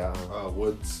 Oh, T.Y.'s out.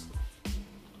 Woods,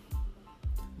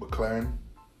 McLaren,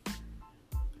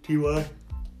 T.Y.,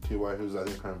 who's I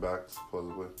think coming back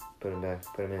supposedly. Put him back.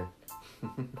 Put him in.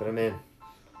 Put him in.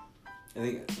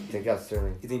 Take out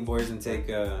Sterling. You think Boyer's gonna take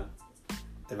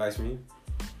advice from you?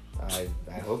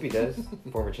 I hope he does.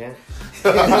 Former champ.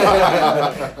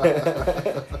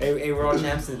 Hey, we're all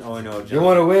champs. Oh no, you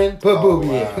want to win? Put Booby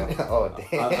in. Oh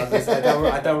damn.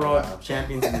 I thought we're all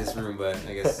champions in this room, but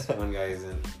I guess one guy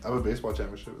isn't. I have a baseball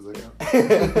championship. Is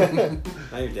that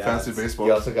Not your dad. Fancy baseball.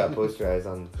 You also got posterized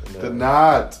on. Did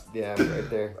not. Yeah, right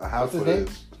there. I have footage.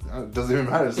 It doesn't even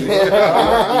matter.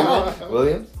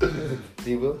 Williams.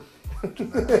 D. Will.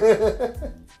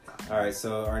 All right,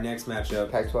 so our next matchup.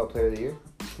 Pac-12 Player of the Year.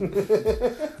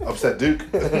 Upset Duke.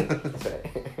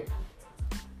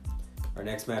 Our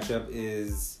next matchup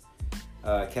is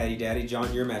Caddy Daddy.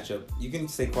 John, your matchup. You can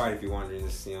stay quiet if you want during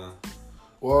this,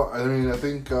 Well, I mean, I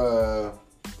think... Well,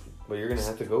 you're going to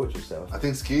have to go with yourself. I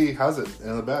think Ski has it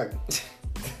in the bag.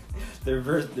 The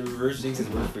reverse jinx is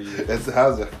work for you. It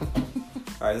has it.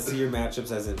 All right, let's see your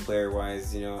matchups as in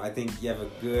player-wise. I think you have a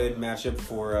good matchup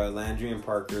for Landry and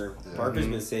Parker. Yeah. Parker's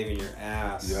been saving your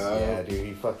ass. Yeah, dude,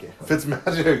 he fucking...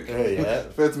 Fitzmagic. Yeah.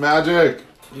 Fitzmagic.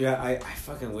 Yeah, I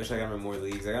fucking wish I got him in more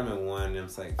leagues. I got him in one, and I'm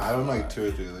just like... I have him like 2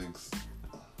 or 3 leagues.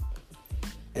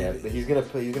 Yeah, but he's gonna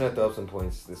throw up some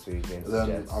points this week against the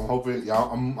Jets. I'm hoping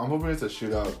it's a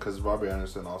shootout because Robbie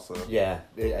Anderson also. Yeah,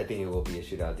 I think it will be a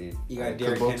shootout, dude. You got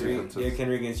Derrick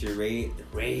Henry against your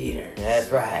Raiders. That's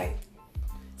right.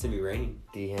 It's gonna be raining.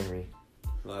 D. Henry.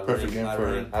 Perfect game for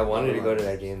rain. I wanted to go to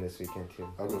that game this weekend too.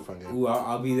 That'll be a fun game. Ooh,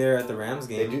 I'll be there at the Rams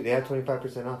game. They have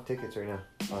 25% off tickets right now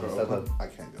on StubHub. I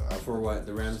can't go. For what?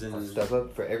 The Rams and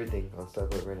StubHub for everything on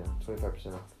StubHub right now.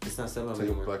 25% off. It's not StubHub so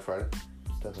anymore. Black Friday.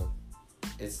 StubHub.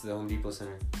 It's the Home Depot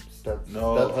Center.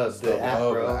 StubHub, the app,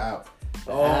 bro. The app.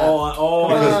 Oh!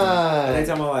 Come on. I think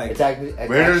I'm like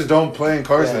Raiders don't play in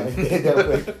Carson.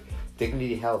 Yeah,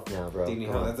 Dignity Health now, bro.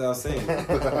 Dignity Health. That's what I was saying.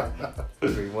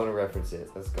 If you want to reference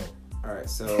it, let's go. All right,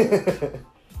 so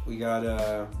we got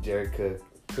Jared Cook.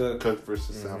 Cook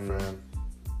versus San Fran.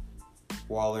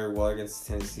 Waller against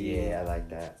Tennessee. Yeah, I like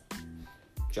that.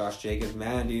 Josh Jacobs,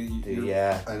 man, dude.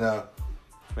 Yeah. I know.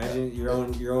 Imagine your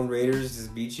own Raiders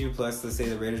just beat you. Plus, let's say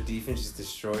the Raiders defense just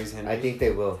destroys Henry. I think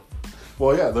they will.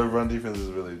 Well, yeah, their run defense is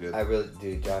really good. I really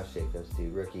do. Josh Jacobs,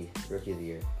 dude, rookie of the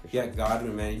year. For sure. Yeah,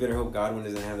 Godwin, man. You better hope Godwin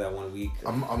doesn't have that 1 week.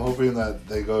 I'm hoping that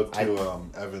they go to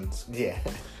Evans. Yeah.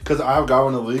 Because I have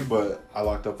Godwin in the league, but I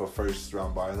locked up a first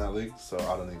round buy in that league, so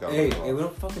I don't need Godwin. Hey, we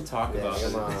don't fucking talk about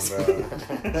come on, this. bro.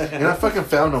 You're not fucking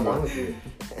found no more. What's wrong with you?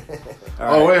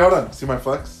 Oh, wait, hold on. See my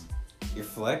flex? Your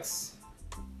flex?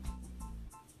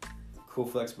 Cool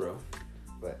flex, bro.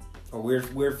 What? Or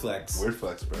weird flex. Weird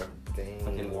flex, bro. Dang.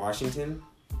 Fucking Washington.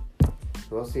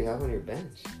 Who else do you have on your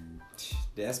bench?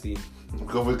 Despy.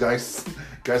 Go with guys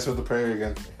with the prayer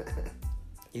again.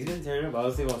 He's gonna turn up. I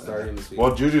was thinking about starting him this week.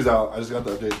 Well, Juju's out. I just got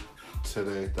the update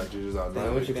today that Juju's out. Why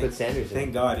don't you put Sanders in?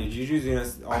 Thank God, dude. Juju's doing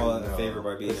us all a favor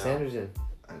by being Put Sanders in.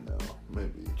 I know.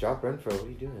 Maybe. Drop Renfro. What are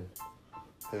you doing?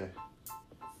 Hey.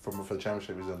 For the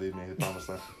championship, he's going to lead me. He promised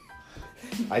that.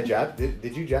 I drafted.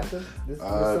 Did you draft him? This No,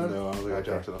 I don't think I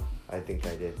drafted him. I think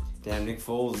I did. Damn, Nick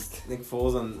Foles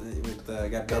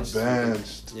got benched.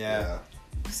 Benched. Yeah.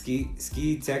 Ski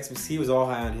texted me. Ski was all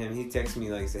high on him. He texted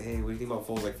me like, "Say, hey, what do you think about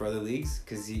Foles like for other leagues?"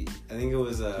 Because I think it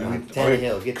was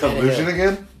Tannehill. Get collusion Tannehill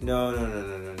again?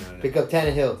 No. Pick up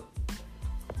Tannehill.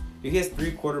 He has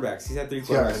 3 quarterbacks. He's had 3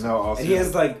 quarterbacks. Yeah, I know. And he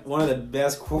has like one of the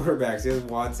best quarterbacks. He has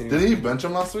Watson. Did he bench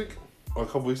him last week? Or a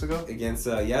couple weeks ago? Against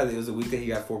it was a week that he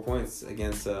got 4 points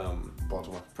against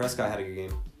Baltimore. Prescott had a good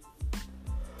game.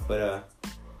 But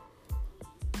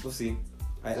we'll see.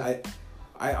 I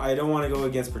don't want to go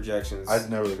against projections. I'd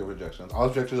never look at projections. I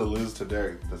was projected to lose to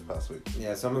Derek this past week.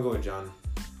 Yeah, so I'm gonna go with John.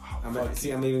 I'm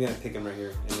even gonna pick him right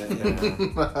here.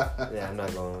 Yeah, I'm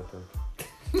not going with him.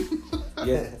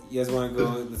 You guys want to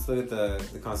go? Let's look at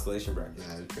the constellation bracket.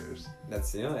 Yeah, who cares?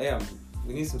 That's hey,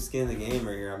 we need some skin in the game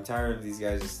right here. I'm tired of these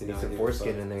guys just Need some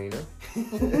foreskin in there, you know.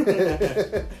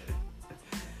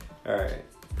 All right.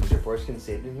 Is your foreskin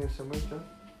saved in here somewhere, John?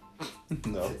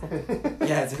 No.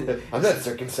 Yeah, I'm not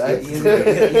circumcised. He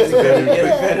hasn't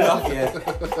cut it off yet.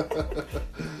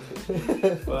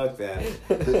 Fuck that.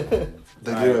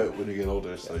 They do it when you get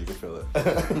older, so you can feel it.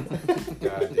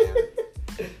 God damn.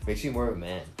 Makes you more of a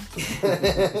man.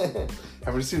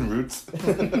 Have you seen Roots?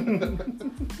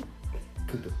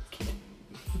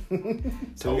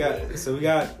 So we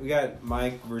got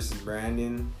Mike versus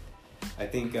Brandon. I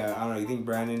think I don't know. You think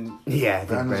Brandon? Yeah, I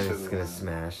think Brandon's gonna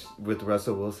smash with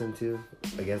Russell Wilson too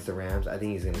against the Rams. I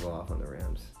think he's gonna go off on the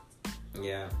Rams.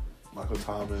 Yeah. Michael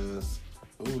Thomas.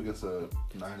 Ooh, against the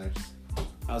Niners.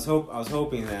 I was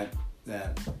hoping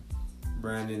that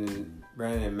Brandon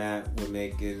and Matt would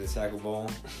make it in the Sackle Bowl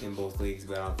in both leagues,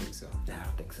 but I don't think so. I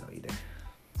don't think so either.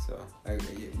 So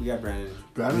we got Brandon.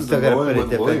 Brandon's You still gotta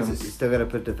put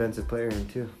Williams. defensive player in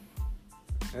too.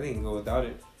 I think you can go without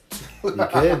it. You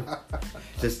could,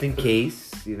 just in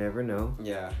case. You never know.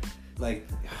 Yeah, like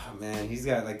oh man, he's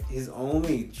got like his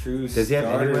only true. Does he have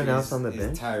anyone else on the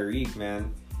bench? Tyreek,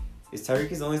 man. Is Tyreek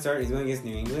his only start? He's going against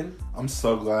New England. I'm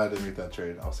so glad I didn't make that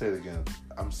trade. I'll say it again.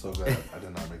 I'm so glad I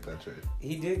did not make that trade.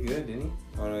 He did good, didn't he?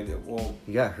 Oh no, he did. Well,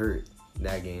 He got hurt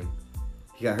that game.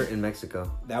 He got hurt in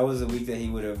Mexico. that was a week that he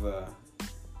would have.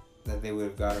 That they would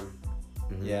have got him.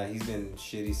 Mm-hmm. Yeah, he's been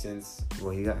shitty since.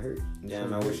 Well, he got hurt.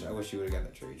 Damn, I wish you would have got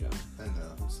that trade, John. I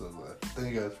know. I'm so glad.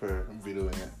 Thank you guys for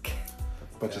vetoing it.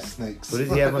 Bunch of snakes. What does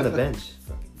he have on the bench?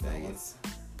 Fucking faggots.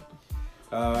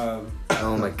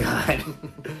 Oh my god.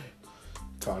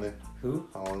 Tony. Who?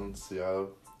 Holland,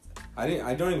 Seattle. I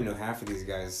don't even know half of these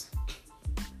guys.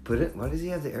 Why does he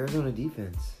have the Arizona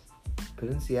defense? Put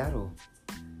in Seattle.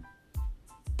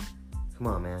 Come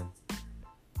on, man.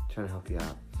 Trying to help you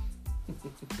out.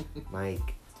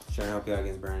 Mike. Trying to help you out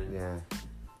against Brandon. Yeah.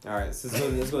 All right, so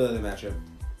let's go to the other matchup.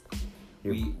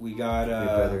 We got your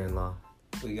brother-in-law.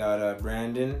 We got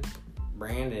Brandon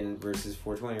versus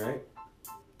 420, right?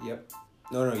 Yep.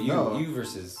 No, you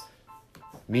versus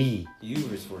Me. You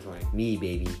versus 420. Me,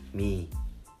 baby. Me.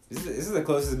 This is the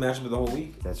closest matchup of the whole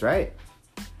week. That's right.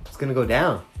 It's gonna go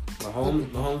down.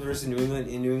 Mahomes versus New England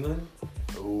in New England.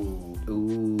 Ooh.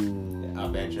 Ooh. I'll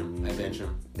bench him. The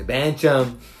bench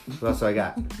him. Who else do I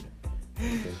got?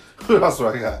 Who else do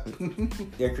I got?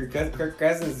 Yeah, Kirk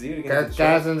Cousins, dude. Kirk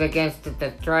Cousins against the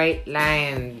Detroit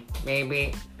Lions,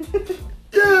 baby.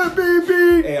 Yeah,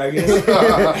 baby. Hey, are you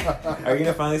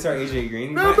gonna finally start AJ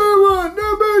Green? Number 1,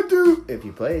 number 2. If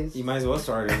he plays. You might as well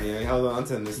start him. You know, you held on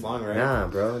to him this long, right? Nah,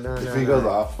 bro. No. If he goes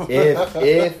off.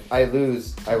 If I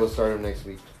lose, I will start him next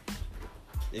week.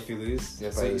 If you lose?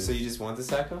 If so, I lose. So you just want the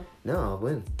sack him? No, I'll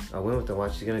win. I'll win with the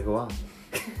watch. He's gonna go off.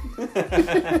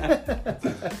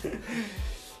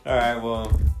 All right,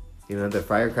 well. You know, the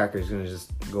firecracker's gonna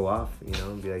just go off, you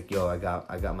know, and be like, yo, I got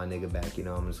my nigga back, you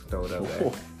know, I'm just gonna throw it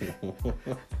up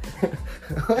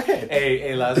there.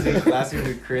 Hey, last week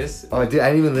with Chris. Oh, dude, I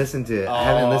didn't even listen to it. I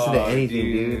haven't listened to Oh,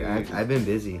 anything, dude. I've been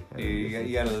busy. Dude,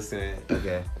 you gotta listen to it.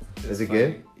 Okay. It's Is it funny.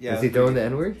 good? Yeah. Is he throwing the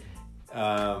N-word?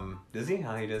 Does he?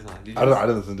 How he does not? I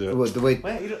didn't listen to it. Wait,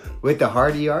 What? You don't... with the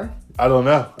hard ER? I don't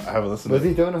know. I haven't listened Was to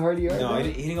he it. throwing a hard ER? No, though?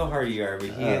 he didn't go hard ER, but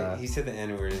he said the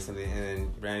N word or something, and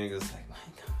then Brandon goes like,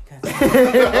 God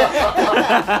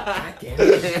damn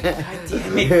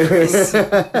it, Chris.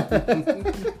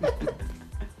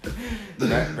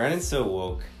 Brandon's so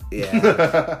woke.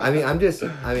 Yeah. I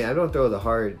don't throw the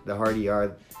hard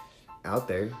ER out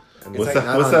there. I mean, What's it's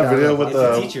that? What's that video with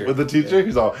the teacher? Yeah.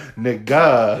 He's all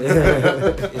nigga.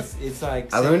 It's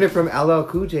like I learned it from LL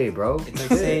Cool J, bro. It's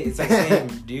like saying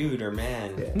dude or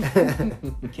man. Yeah.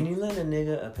 Can you lend a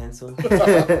nigga a pencil?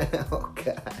 Oh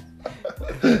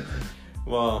god.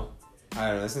 Well, I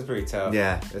don't know. This is pretty tough.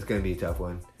 Yeah, it's gonna be a tough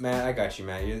one. Matt, I got you,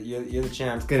 Matt. You're the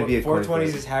champ. It's gonna be a 420 is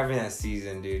coin just having that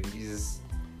season, dude. He's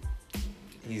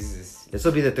just. This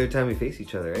will be the third time we face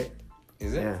each other, right?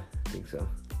 Is it? Yeah, I think so.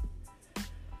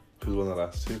 Who's won the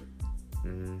last 2?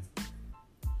 Mm-hmm.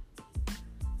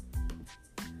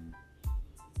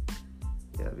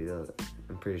 Yeah,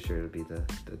 I'm pretty sure it'll be the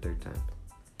third time.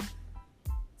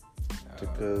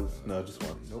 Because no, just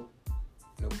once. Nope.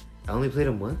 I only played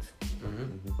him once?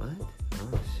 Mm-hmm. What?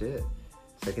 Oh shit.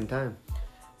 Second time.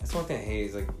 That's one thing I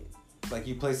hate. Is like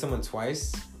you play someone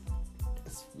twice.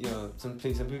 It's, you know, some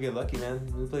people get lucky,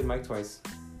 man. We played Mike twice.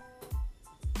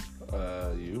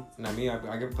 You? Not me.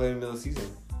 I get played in the middle of the season.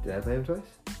 Did I play him twice?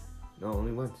 No,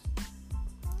 only once.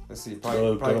 Let's see.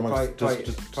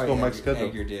 Just go on Mike's schedule.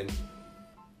 Edgar did.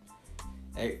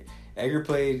 Edgar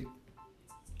played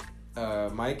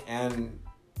Mike and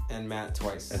Matt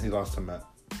twice. And he lost to Matt.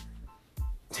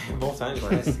 Both times.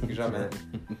 Nice. Good job, man.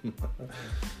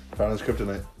 Found his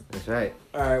kryptonite. That's right.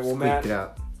 All right. Well, Matt. Squeaked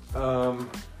it out.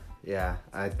 Yeah,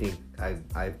 I think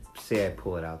I say I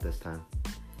pull it out this time.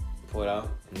 Pull it out.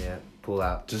 Yeah, pull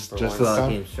out. Just For this once. time.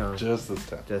 Game strong. Just this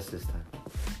time. Just this time.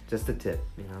 Just the tip,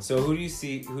 you know. So who do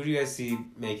you guys see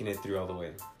making it through all the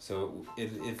way? So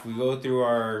if we go through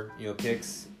our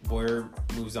picks, Boyer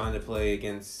moves on to play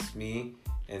against me,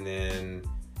 and then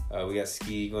we got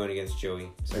Ski going against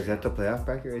Joey. So is that the playoff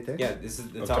bracket right there? Yeah, this is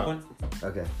the Okay. top one.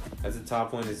 Okay. That's the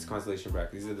top one. Is constellation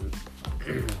bracket. These are the.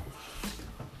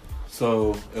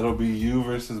 So it'll be you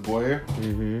versus Boyer.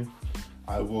 Mm-hmm.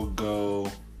 I'll go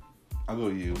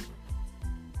you.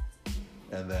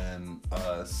 And then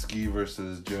Ski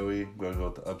versus Joey. I'm gonna go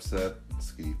with the upset.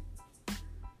 Ski.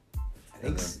 I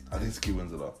think Ski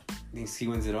wins it all. think Ski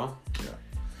wins it all. Yeah.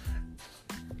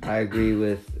 I agree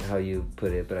with how you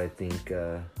put it, but I think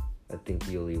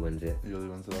Yuli wins it. Yuli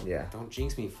wins it all. Yeah. Don't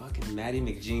jinx me, fucking Maddie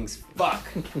McJinx. Fuck.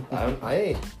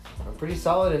 I'm pretty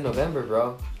solid in November,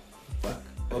 bro. Fuck.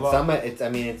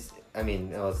 It's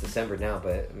December now,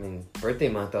 but I mean, birthday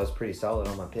month I was pretty solid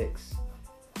on my picks.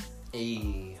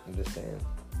 Hey. I'm just saying.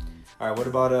 All right. What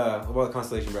about the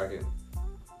constellation bracket?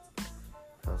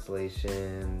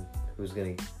 Constellation. Who's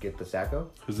gonna get the Sacco?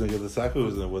 Who's gonna get the Sacco?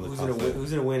 Who's gonna win the Who's constellation?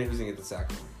 gonna win? And who's gonna get the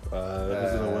Sacco? Who's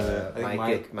gonna win it? I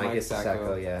think Mike gets the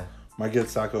Sacco. Yeah. Mike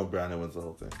gets Sacco and Brandon wins the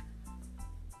whole thing.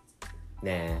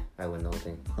 Nah, I win the whole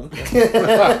thing.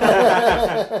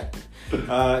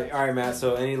 All right, Matt.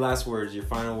 So, any last words? Your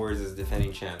final words as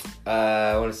defending champ.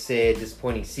 I want to say a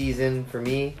disappointing season for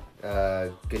me.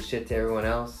 Good shit to everyone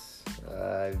else.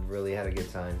 I really had a good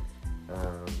time.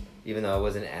 Even though I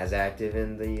wasn't as active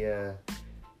in the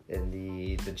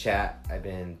chat, I've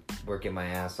been working my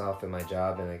ass off in my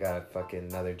job, and I got a fucking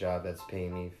another job that's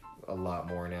paying me a lot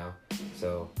more now.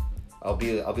 So I'll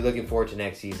be looking forward to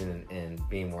next season and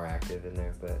being more active in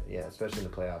there. But yeah, especially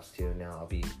in the playoffs too. Now I'll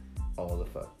be all the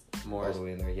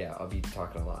way in there. Yeah, I'll be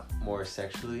talking a lot. More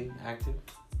sexually active?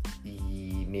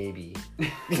 Maybe.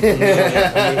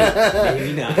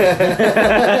 Maybe not.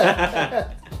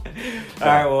 All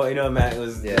right, well, Matt, it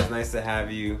was nice to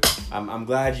have you. I'm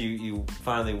glad you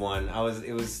finally won.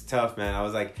 It was tough, man. I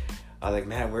was like,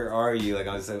 Matt, where are you? Like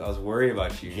I was worried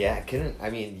about you. Yeah,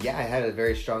 I had a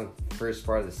very strong first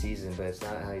part of the season, but it's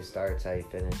not how you start, it's how you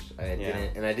finish. I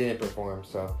didn't perform,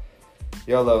 so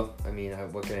YOLO. I mean,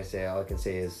 what can I say? All I can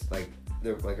say is like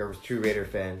like a true Raider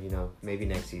fan, maybe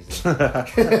next season.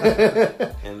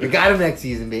 And we got him next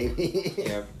season, baby.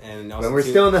 Yep, and also when we're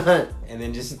still in the hunt. And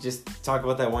then just talk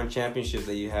about that one championship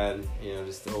that you had,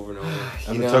 just over and over.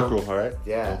 And the tuck rule, all right?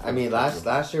 Yeah, I mean,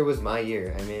 last year was my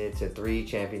year. I made it to 3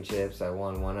 championships. I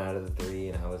won 1 out of the 3,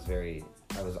 and I was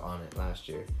on it last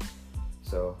year.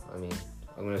 So, I mean,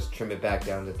 I'm going to trim it back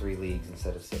down to 3 leagues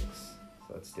instead of 6.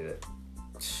 So let's do it.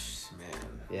 Man,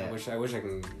 yeah. I wish I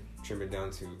can trim it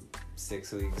down to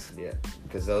 6 leagues. Yeah,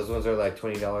 because those ones are like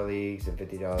 $20 leagues and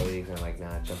 $50 leagues, and I'm like,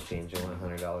 nah, chump change. I want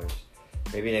 $100.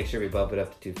 Maybe next year we bump it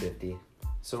up to $250.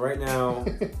 So right now,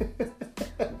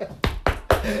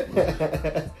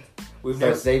 we've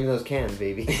start saving those cans,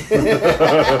 baby.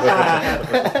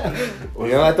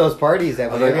 At those parties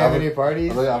that whenever you have any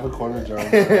parties. I have a quarter jar.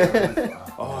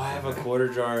 Oh, I have a quarter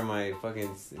jar in my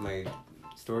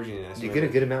storage unit. You get a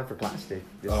good amount for plastic.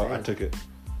 I took it.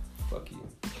 Fuck you.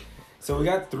 So we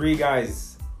got 3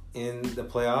 guys in the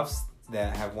playoffs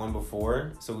that have won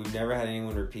before. So we've never had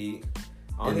anyone repeat.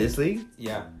 In this league?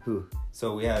 Yeah. Who?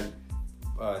 So we had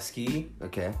Ski.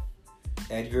 Okay.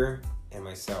 Edgar and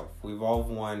myself. We've all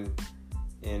won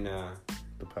in the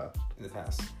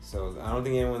past. So I don't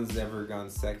think anyone's ever gone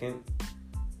second.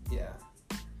 Yeah.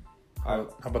 How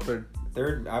about third?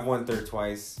 Third, I've won third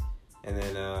twice, and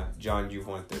then John, you've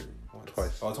won third once.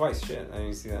 Twice. Oh, twice. Shit, I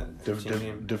didn't see that.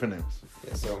 Different names.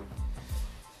 Yeah. So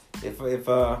if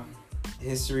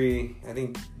history, I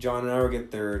think John and I will get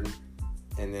third,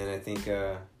 and then I think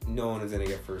no one is gonna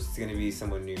get first. It's gonna be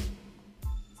someone new.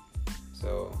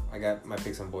 So I got my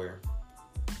picks on Boyer.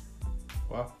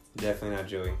 Wow. Definitely not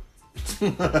Joey.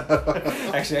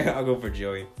 Actually, I'll go for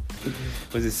Joey.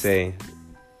 What does it say?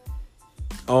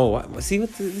 Oh, see,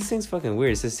 this thing's fucking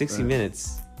weird. It says 60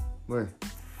 minutes. Where?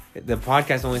 The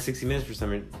podcast only 60 minutes for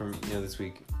some from this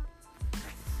week.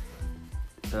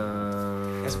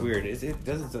 That's weird. It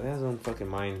has its own fucking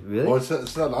mind. Really? Well, it's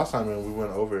that last time when we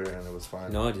went over and it was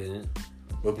fine. No, it didn't.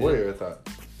 But Boyer, I thought.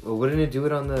 Well, wouldn't it do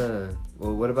it on the?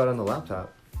 Well, what about on the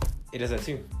laptop? It does that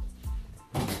too.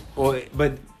 Well,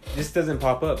 but this doesn't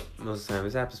pop up most of the time.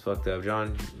 This app is fucked up.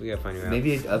 John, we gotta find you out.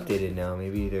 Maybe it's updated now.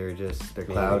 Maybe their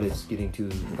cloud is getting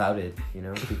too clouded.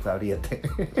 Too cloudy up there.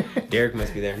 Derek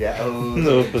must be there. Yeah. Oh,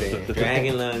 no.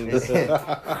 Dragon lungs. All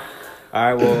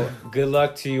right. Well, good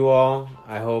luck to you all.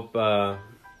 I hope I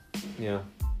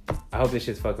hope this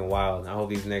shit's fucking wild. I hope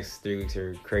these next 3 weeks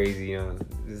are crazy.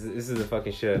 This is the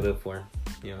fucking shit I live for.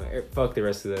 Fuck the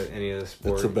rest of any of the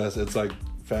sport. It's the best. It's like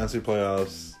fantasy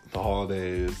playoffs, the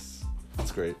holidays.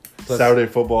 It's great. Plus, Saturday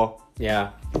football.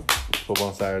 Yeah. Football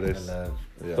on Saturdays. I love.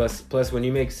 Yeah. Plus, when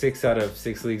you make 6 out of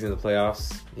 6 leagues in the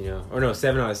playoffs, or no,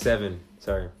 7 out of 7.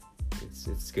 Sorry,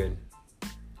 it's good.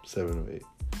 7 of 8.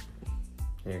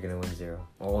 And you're gonna win 0.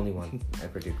 Well, only 1. I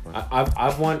predict 1.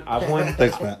 I've won.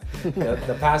 Thanks, Matt.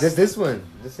 The past this one.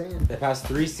 Just saying. The past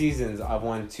 3 seasons, I've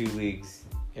won 2 leagues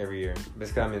every year.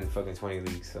 Basically, I'm in fucking 20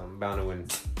 leagues, so I'm bound to win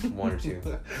 1 or 2.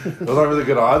 Those aren't really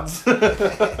good odds.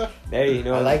 Hey,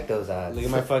 I like those odds. Look at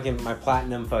my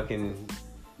platinum fucking,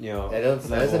 That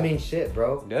doesn't mean shit,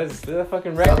 bro. It does. It's a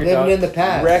fucking record. Stop living dog. in the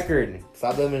past. Record.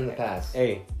 Stop living in the past.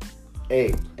 Hey.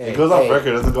 It goes off record.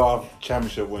 It doesn't go off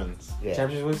championship wins. Yeah.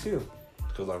 Championship wins too.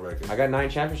 It goes off record. I got 9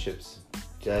 championships.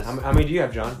 How many do you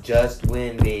have, John? Just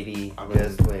win, baby.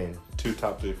 Just win. 2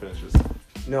 top 3 finishes.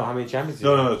 No, how many champions do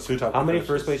you have? No, 2 top 3 How many finishes.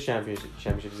 first place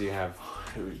championships do you have?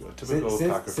 Here we go. Typical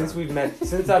Packer Since fan.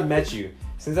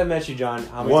 I've met you, John,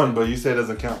 how many? 1, but you say it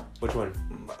doesn't count. Which one?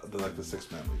 The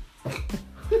 6-man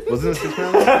league. Wasn't it a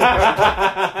 6-man league?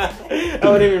 I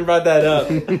wouldn't even brought that up.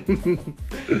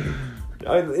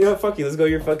 Fuck you. Let's go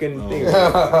your fucking thing.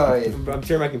 I'm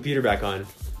turning my computer back on.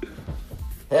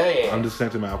 Hey. I'm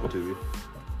disconnecting my Apple TV.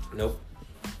 Nope.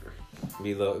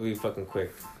 Be fucking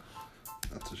quick.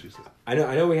 That's what she said. I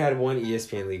know we had one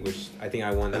ESPN league, which I think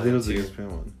I won that I think it one was the too. ESPN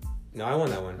one. No, I won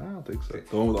that one. I don't think so.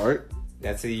 The one with Art?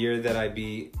 That's the year that I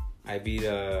beat Art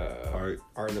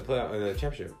in the the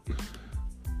championship.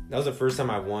 That was the first time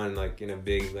I won in a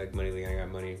big money league. I got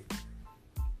money.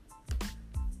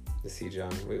 Let's see,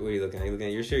 John. What are you looking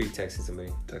at? You're sure you texting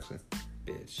somebody? Texting.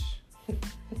 Bitch.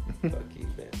 Fuck you,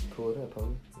 man. Pull it up,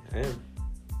 homie. I am.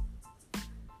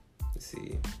 Let's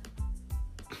see.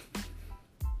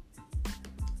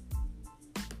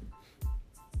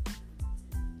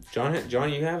 John,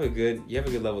 you have a good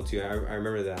level too. I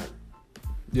remember that.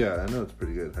 Yeah, I know it's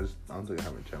pretty good. I don't think I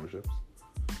have any championships.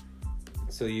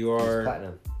 So you are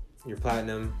platinum. You're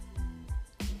platinum.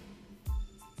 I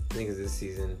think it's this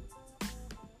season.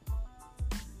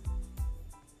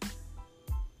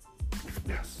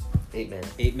 Yes. 8-man.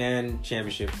 8-man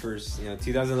championship first.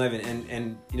 2011.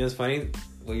 And it's funny.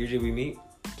 What year did we meet?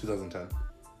 2010.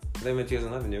 I think we went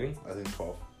 2011, did we? I think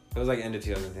 12. It was like end of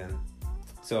 2010.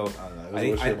 So I don't know. It was the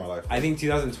worst year of my life. I think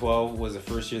 2012 was the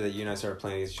first year that you and I started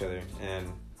playing against each other,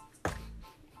 and I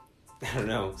don't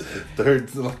know.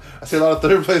 Third. I see a lot of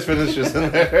third place finishes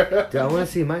in there. Dude, I want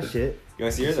to see my shit. You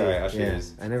want to see yours? Alright, I'll show you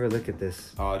yours. I never look at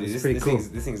this. Oh, dude, this pretty cool.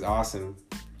 thing's awesome.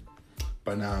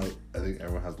 By now, I think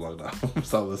everyone has logged out.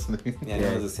 Stop listening. Yeah,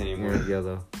 no one's listening anymore. Yeah,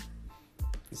 yellow.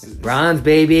 This is Bronze,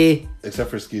 baby.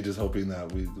 Except for Ski, just hoping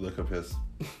that we look up his.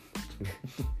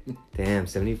 Damn,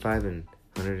 75 and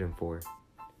 104.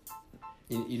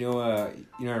 You know,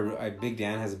 Big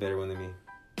Dan has a better one than me.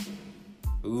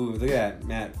 Ooh, look at that,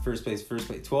 Matt. First place.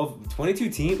 22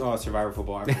 team. Oh, Survivor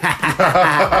football.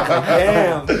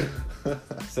 Damn.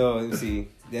 So let's see.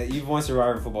 Yeah, you've won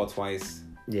Survivor football twice.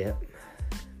 Yep.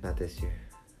 Not this year,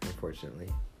 unfortunately.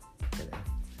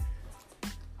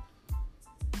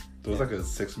 There was like a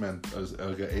 6-man,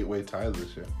 like an 8-way tie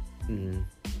this year. Mm-hmm.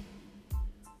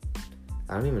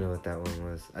 I don't even know what that one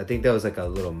was. I think that was like a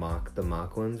little mock. The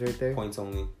mock ones right there. Points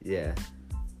only. Yeah.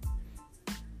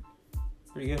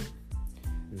 Pretty good.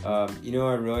 Mm-hmm. You know,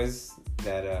 I realized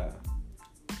that.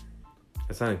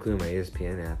 That's not including my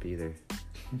ESPN app either.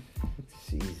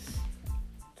 Jeez.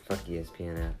 Fuck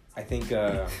ESPN app. I think.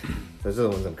 Those are the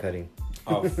ones I'm cutting.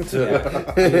 Oh,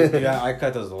 yeah. I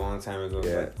cut those a long time ago.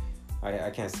 Yeah. But I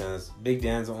can't stand this. Big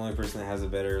Dan's the only person that has a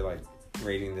better like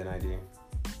rating than I do.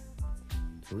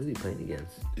 Who is he playing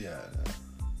against? Yeah.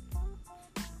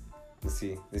 Let's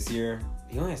see. This year,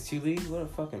 he only has 2 leagues? What a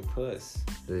fucking puss.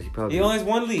 He He only has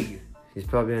 1 league. He's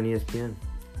probably on ESPN.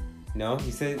 No,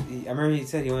 he said... I remember he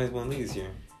said he only has 1 league this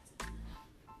year.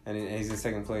 And he's in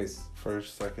 2nd place.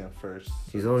 First, second, first.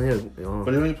 He's only has... But he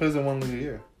only plays in 1 league a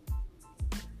year.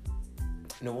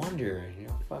 No wonder.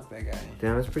 Fuck that guy.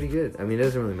 Damn, that's pretty good. I mean, it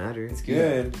doesn't really matter. It's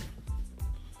good. Yeah.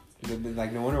 But,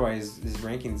 like, no wonder why his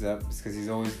ranking's up. It's because he's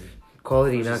always...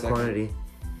 Quality, not quantity.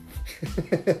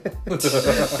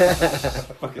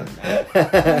 Fucking mad.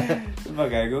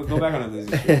 Fuck guy, go back on a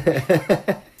loser shit.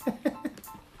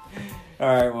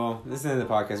 Alright, well, this is the end of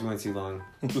the podcast. We went too long.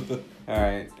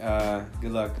 Alright,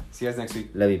 good luck. See you guys next week.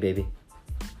 Love you, baby.